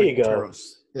 There you go.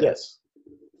 Yeah. Yes.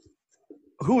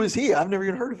 Who is he? I've never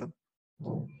even heard of him.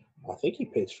 I think he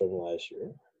pitched for him last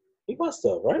year. He must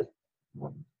have, right?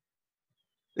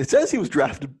 It says he was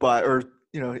drafted by,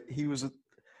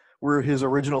 we're his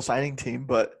original signing team,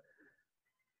 but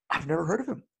I've never heard of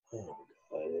him.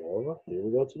 Here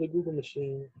we go to the Google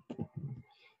machine.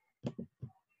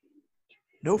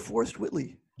 No Forrest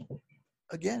Whitley.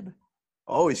 Again.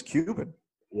 Oh, he's Cuban.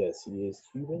 Yes, he is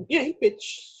Cuban. Yeah, he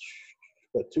pitched,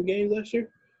 2 games last year?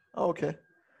 Oh, okay.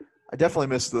 I definitely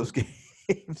missed those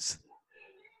games.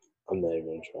 I'm not even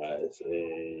going to try to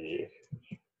say.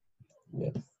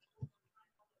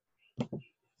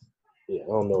 Yeah, I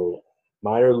don't know.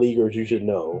 Minor leaguers you should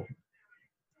know.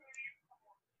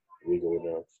 We go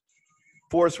down.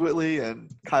 Forrest Whitley and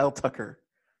Kyle Tucker.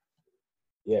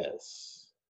 Yes.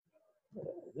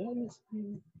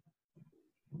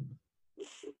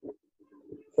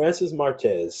 Francis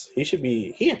Marquez.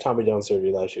 He had Tommy John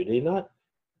surgery last year, did he not?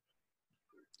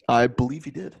 I believe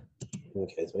he did.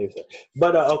 Okay, so maybe so.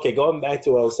 But okay, going back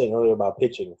to what I was saying earlier about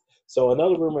pitching. So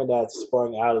another rumor that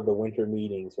sprung out of the winter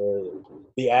meetings where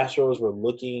the Astros were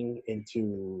looking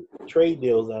into trade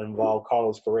deals that involved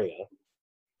Carlos Correa.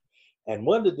 And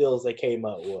one of the deals that came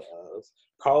up was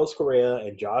Carlos Correa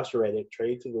and Josh Reddick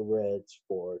trade to the Reds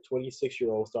for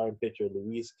 26-year-old starting pitcher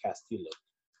Luis Castillo.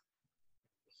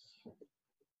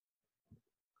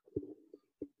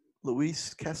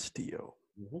 Luis Castillo.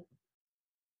 Mm-hmm.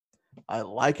 I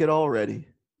like it already.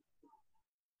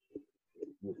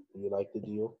 You like the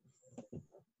deal?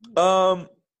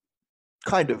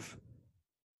 Kind of.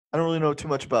 I don't really know too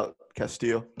much about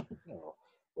Castillo. No.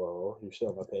 Well, you're still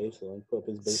on my page, so let me put up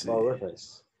his baseball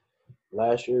reference.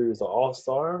 Last year he was an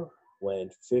all-star,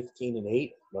 went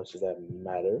 15-8, much as that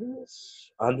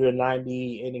matters.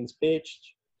 190 innings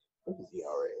pitched. What is the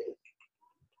ERA?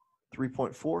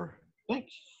 3.4.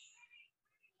 Thanks.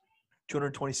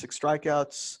 226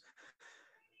 strikeouts.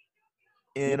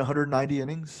 in 190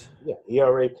 innings. Yeah,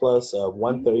 ERA plus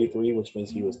 133, which means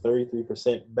he was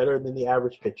 33% better than the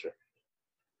average pitcher.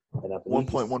 And I believe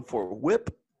 1.14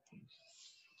 WHIP.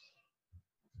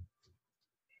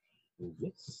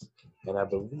 Yes. And I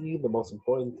believe the most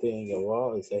important thing of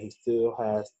all is that he still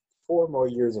has 4 more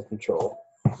years of control.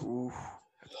 Ooh,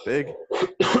 that's big.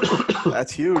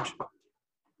 That's huge.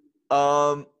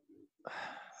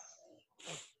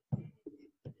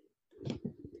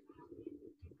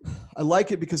 I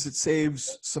like it because it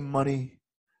saves some money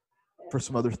for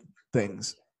some other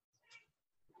things.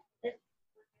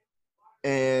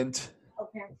 And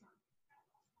Okay.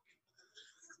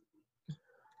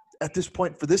 at this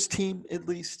point, for this team at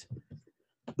least,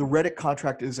 the Reddick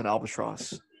contract is an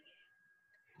albatross.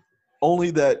 Only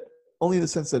in the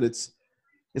sense that it's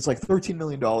like $13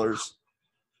 million,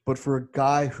 but for a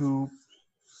guy who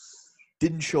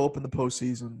didn't show up in the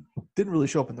postseason, didn't really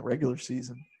show up in the regular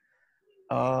season,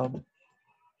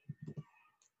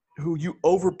 who you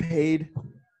overpaid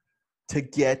to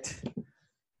get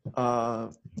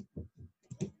for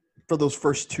those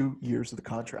first 2 years of the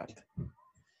contract,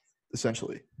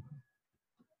 essentially.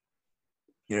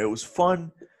 You know, it was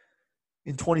fun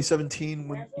in 2017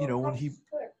 when he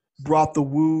brought the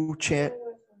woo chant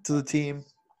to the team.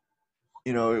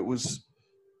 You know, it was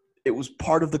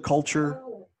part of the culture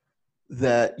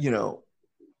that, you know,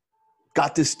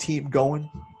 got this team going.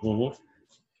 Mm-hmm.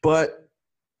 But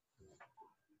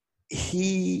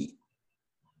he's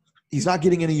not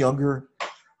getting any younger,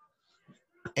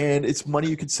 and it's money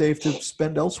you could save to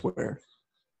spend elsewhere.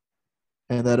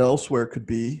 And that elsewhere could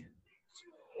be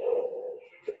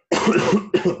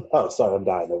oh, sorry, I'm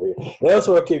dying over here. The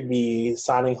elsewhere could be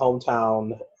signing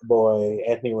hometown boy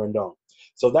Anthony Rendon.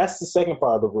 So that's the second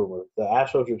part of the rumor. The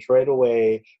Astros would trade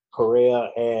away Correa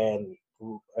and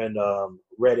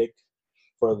Reddick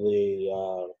for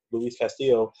the Luis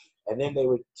Castillo, and then they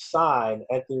would sign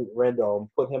Anthony Rendon,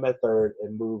 put him at third,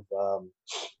 and move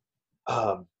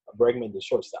Bregman to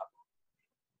shortstop.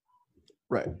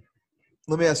 right.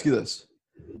 Let me ask you this.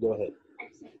 Go ahead.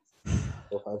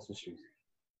 Go find some shoes.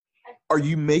 Are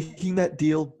you making that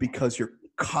deal because you're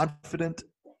confident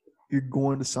you're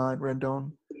going to sign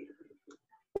Rendon?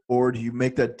 Or do you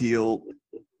make that deal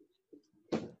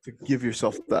to give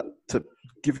yourself the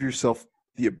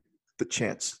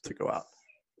chance to go out?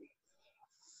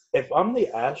 If I'm the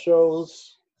Astros,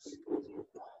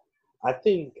 I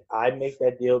think I make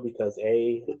that deal because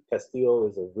Castillo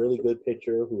is a really good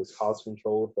pitcher who is cost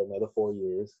controlled for another 4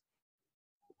 years.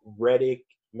 Reddick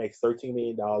makes $13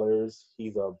 million.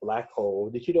 He's a black hole.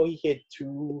 Did you know he hit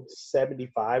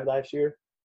 275 last year?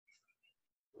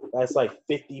 That's like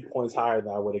 50 points higher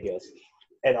than I would have guessed.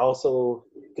 And also,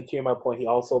 continue my point, he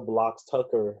also blocks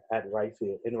Tucker in right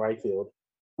field.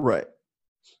 Right.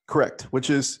 Correct. Which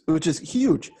is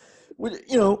huge.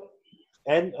 You know.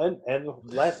 And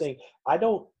last thing,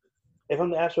 if I'm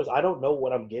the Astros, I don't know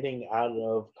what I'm getting out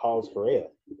of Carlos Correa.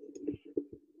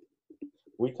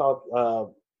 We talked.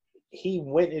 He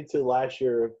went into last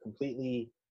year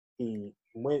completely. He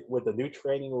went with a new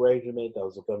training regimen that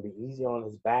was going to be easier on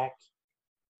his back,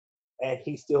 and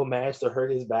he still managed to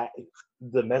hurt his back,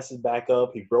 to mess his back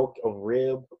up. He broke a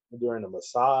rib during a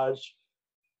massage.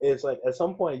 It's like at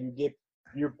some point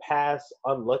you're past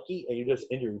unlucky and you're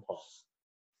just injury prone.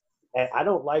 And I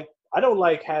don't like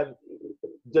have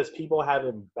just people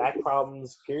having back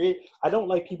problems. Period. I don't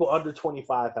like people under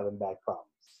 25 having back problems.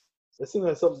 It seems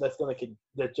like something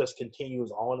that just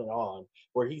continues on and on,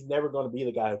 where he's never going to be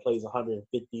the guy who plays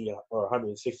 150 or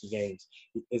 160 games.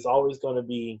 It's always going to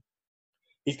be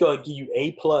he's going to give you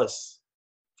A+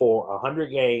 for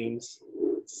 100 games,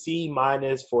 C-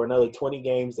 for another 20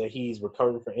 games that he's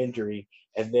recovering from injury,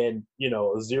 and then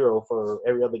a 0 for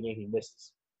every other game he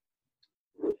misses.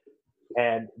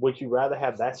 And would you rather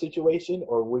have that situation,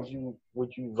 or would you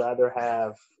rather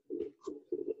have,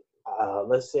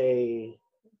 let's say,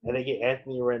 and they get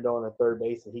Anthony Rendon at third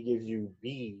base, and he gives you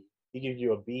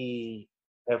a B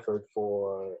effort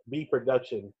for B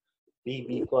production,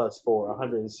 B+ for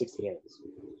 160 games.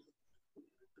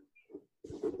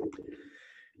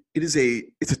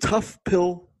 It's a tough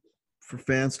pill for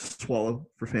fans to swallow,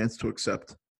 for fans to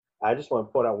accept. I just want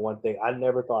to point out one thing. I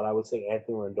never thought I would say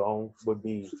Anthony Rendon would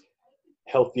be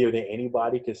healthier than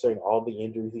anybody, considering all the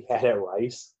injuries he had at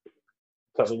Rice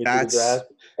coming into the draft.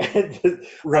 And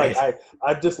right.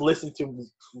 I just listened to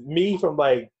me from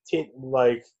 8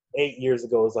 years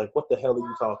ago. It's like, what the hell are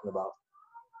you talking about?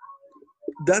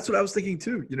 That's what I was thinking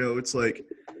too. It's like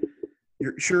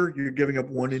you're giving up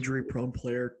one injury-prone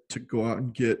player to go out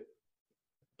and get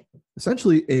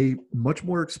essentially a much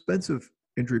more expensive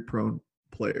injury-prone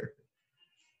player.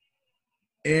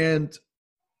 And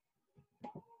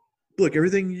look,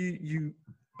 everything you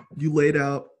laid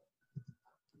out,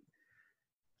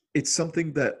 it's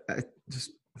something that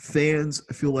just fans,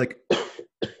 I feel like,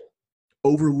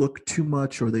 overlook too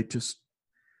much, or they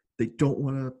don't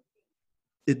want to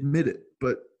admit it.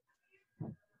 But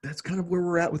that's kind of where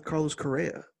we're at with Carlos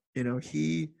Correa.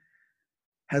 He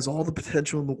has all the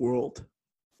potential in the world,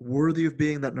 worthy of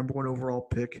being that number one overall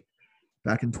pick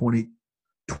back in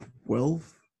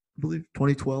 2012, I believe,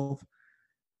 2012.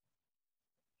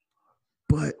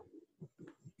 But,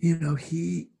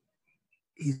 he's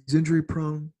injury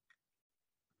prone.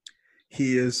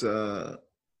 He is, really,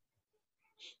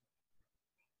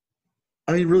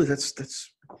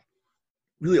 that's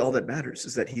really all that matters,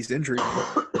 is that he's injury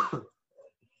prone.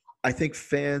 I think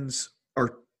fans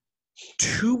are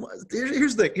too much.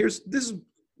 Here's the thing. This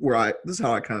is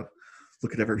how I kind of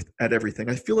look at everything.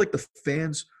 I feel like the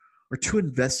fans are too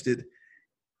invested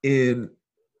in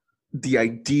the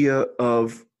idea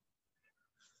of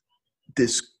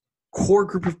this core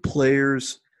group of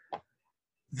players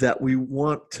that we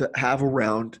want to have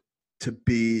around to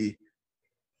be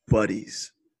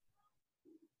buddies,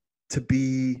 to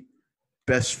be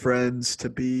best friends, to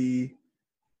be,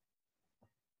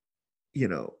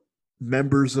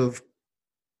 members of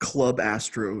Club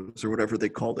Astros or whatever they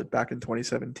called it back in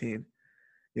 2017.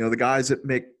 The guys that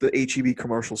make the HEB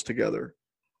commercials together.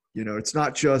 It's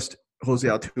not just Jose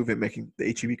Altuve making the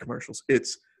HEB commercials.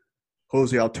 It's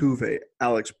Jose Altuve,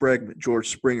 Alex Bregman, George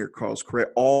Springer, Carlos Correa,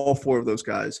 all four of those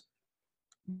guys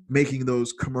making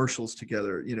those commercials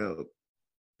together,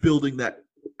 building that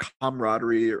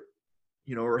camaraderie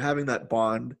or having that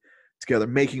bond together,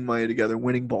 making money together,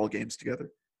 winning ball games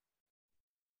together.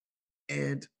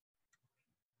 And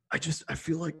I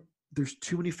feel like there's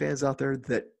too many fans out there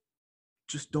that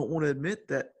just don't want to admit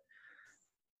that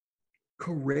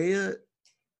Correa,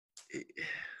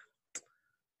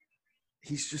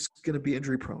 he's just going to be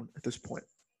injury prone at this point,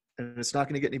 and it's not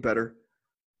going to get any better.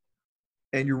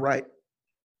 And you're right.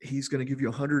 He's going to give you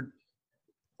 100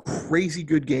 crazy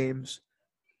good games,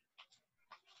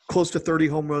 close to 30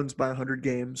 home runs by 100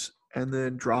 games, and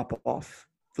then drop off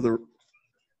for the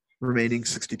remaining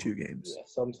 62 games. Yeah,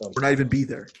 some. Or not even be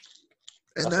there.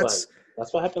 And that's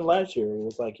what happened last year. It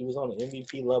was like he was on the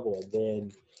MVP level, and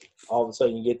then all of a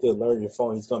sudden you get to alert your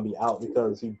phone he's going to be out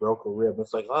because he broke a rib.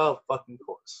 It's like, oh, fucking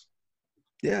course.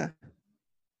 Yeah.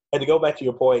 And to go back to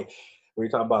your point where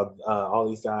you're talking about all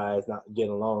these guys not getting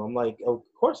along, I'm like, of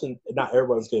course not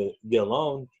everyone's going to get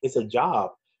along. It's a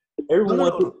job.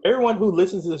 Everyone who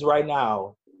listens to this right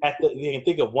now, they can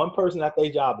think of one person at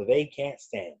their job that they can't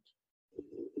stand.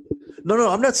 No,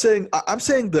 I'm not saying – I'm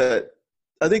saying that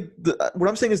I think what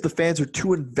I'm saying is the fans are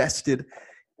too invested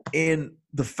in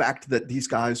the fact that these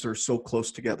guys are so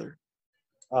close together.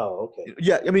 Oh, okay.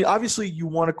 Yeah, obviously you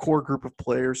want a core group of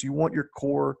players. You want your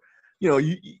core –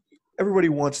 everybody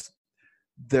wants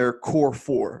their core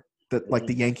four that like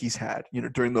the Yankees had,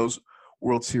 during those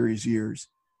World Series years.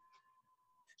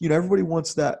 Everybody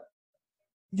wants that.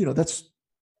 That's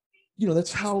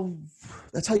how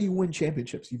you win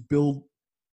championships. You build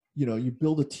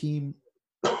a team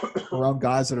around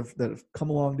guys that have come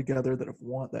along together, that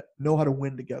know how to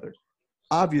win together.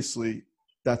 Obviously,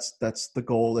 that's the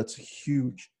goal. That's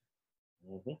huge,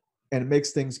 and it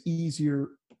makes things easier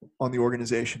on the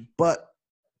organization. But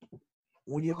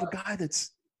when you have a guy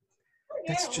that's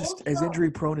just as injury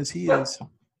prone as he is,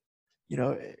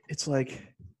 it's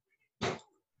like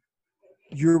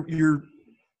you're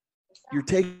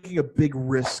taking a big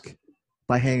risk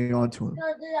by hanging on to him.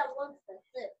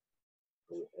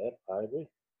 Yep, I agree.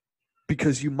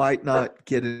 Because you might not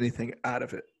get anything out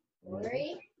of it.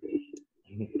 Everybody's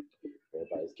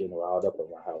getting riled up in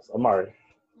my house. Amari,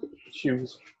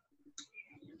 shoes.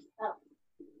 Oh.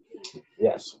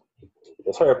 Yes.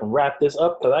 Let's hurry up and wrap this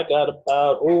up because I got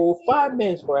about 5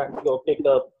 minutes before I have to go pick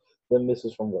up the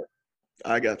missus from work.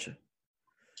 I got you.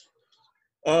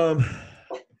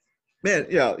 Man,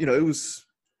 yeah, it's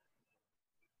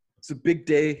a big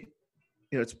day.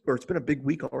 It's been a big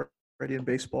week already in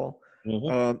baseball.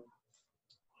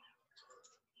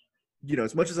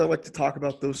 As much as I like to talk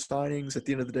about those signings, at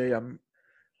the end of the day, I'm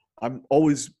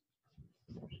always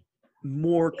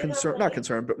more not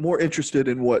concerned, but more interested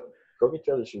in what. Go get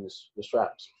your other shoes, the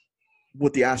straps.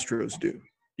 What the Astros do.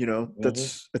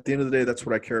 That's at the end of the day, that's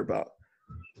what I care about.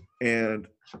 And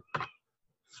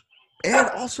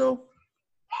also,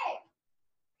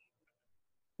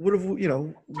 what if we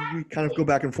kind of go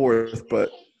back and forth,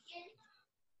 but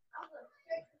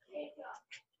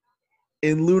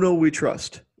in Luno we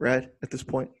trust, right? At this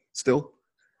point, still,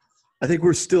 I think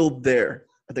we're still there.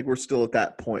 I think we're still at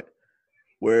that point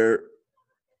where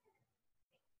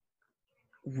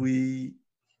we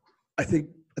I think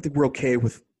we're okay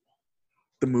with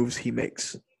the moves he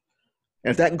makes.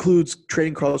 And if that includes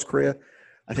trading Carlos Correa,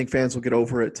 I think fans will get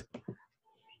over it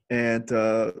and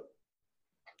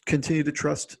continue to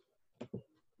trust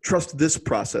this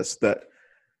process that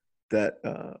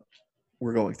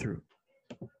we're going through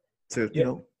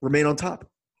to remain on top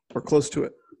or close to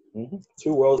it.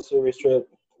 2 World Series trip,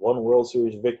 1 World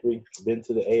Series victory. Been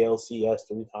to the ALCS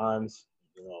 3 times.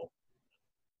 You know,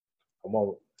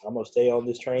 I'm gonna stay on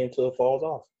this train until it falls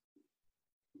off.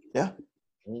 Yeah.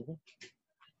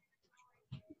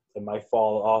 It might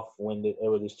fall off when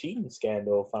this cheating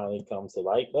scandal finally comes to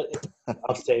light, but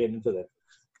I'll stay into that.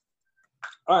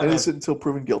 All right, innocent until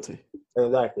proven guilty.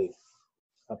 Exactly.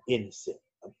 I'm innocent.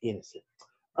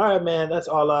 All right, man. That's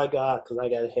all I got because I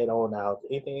got to head on out.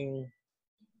 Anything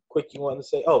quick you want to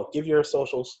say? Oh, give your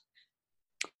socials.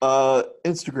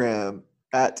 Instagram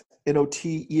at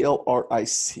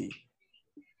NOTELRIC.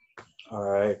 All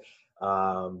right.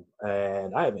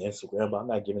 And I have an Instagram, but I'm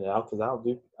not giving it out because I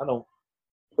don't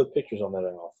put pictures on that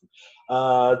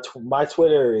often. My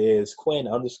Twitter is Quinn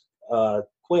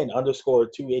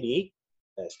 _288.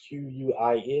 That's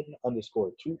QUIN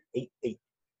 _288.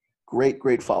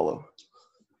 Great follow.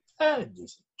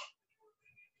 Decent.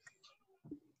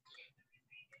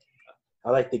 I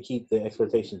like to keep the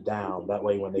expectations down. That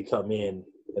way, when they come in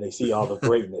and they see all the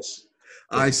greatness,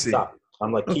 I see. Stop.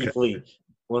 I'm like Keith Lee.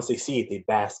 Once they see it, they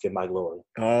bask in my glory.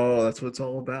 Oh, that's what it's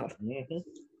all about.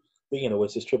 Speaking of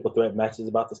which, this triple threat match is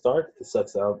about to start. It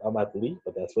sucks I'm at the lead,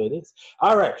 but that's what it is.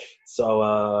 All right.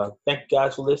 So thank you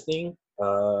guys for listening.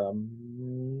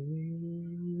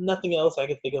 Nothing else I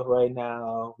can think of right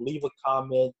now. Leave a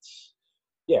comment.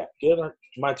 Yeah, get on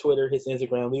my Twitter, his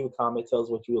Instagram. Leave a comment. Tell us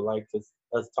what you would like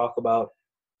us talk about.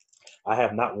 I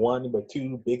have not 1 but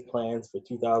 2 big plans for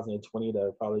 2020 that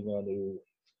are probably going to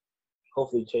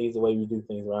hopefully change the way we do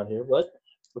things around here. But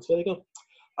let's let it go.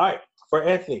 All right. For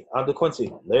Anthony, I'm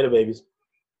DeQuincy. Later, babies.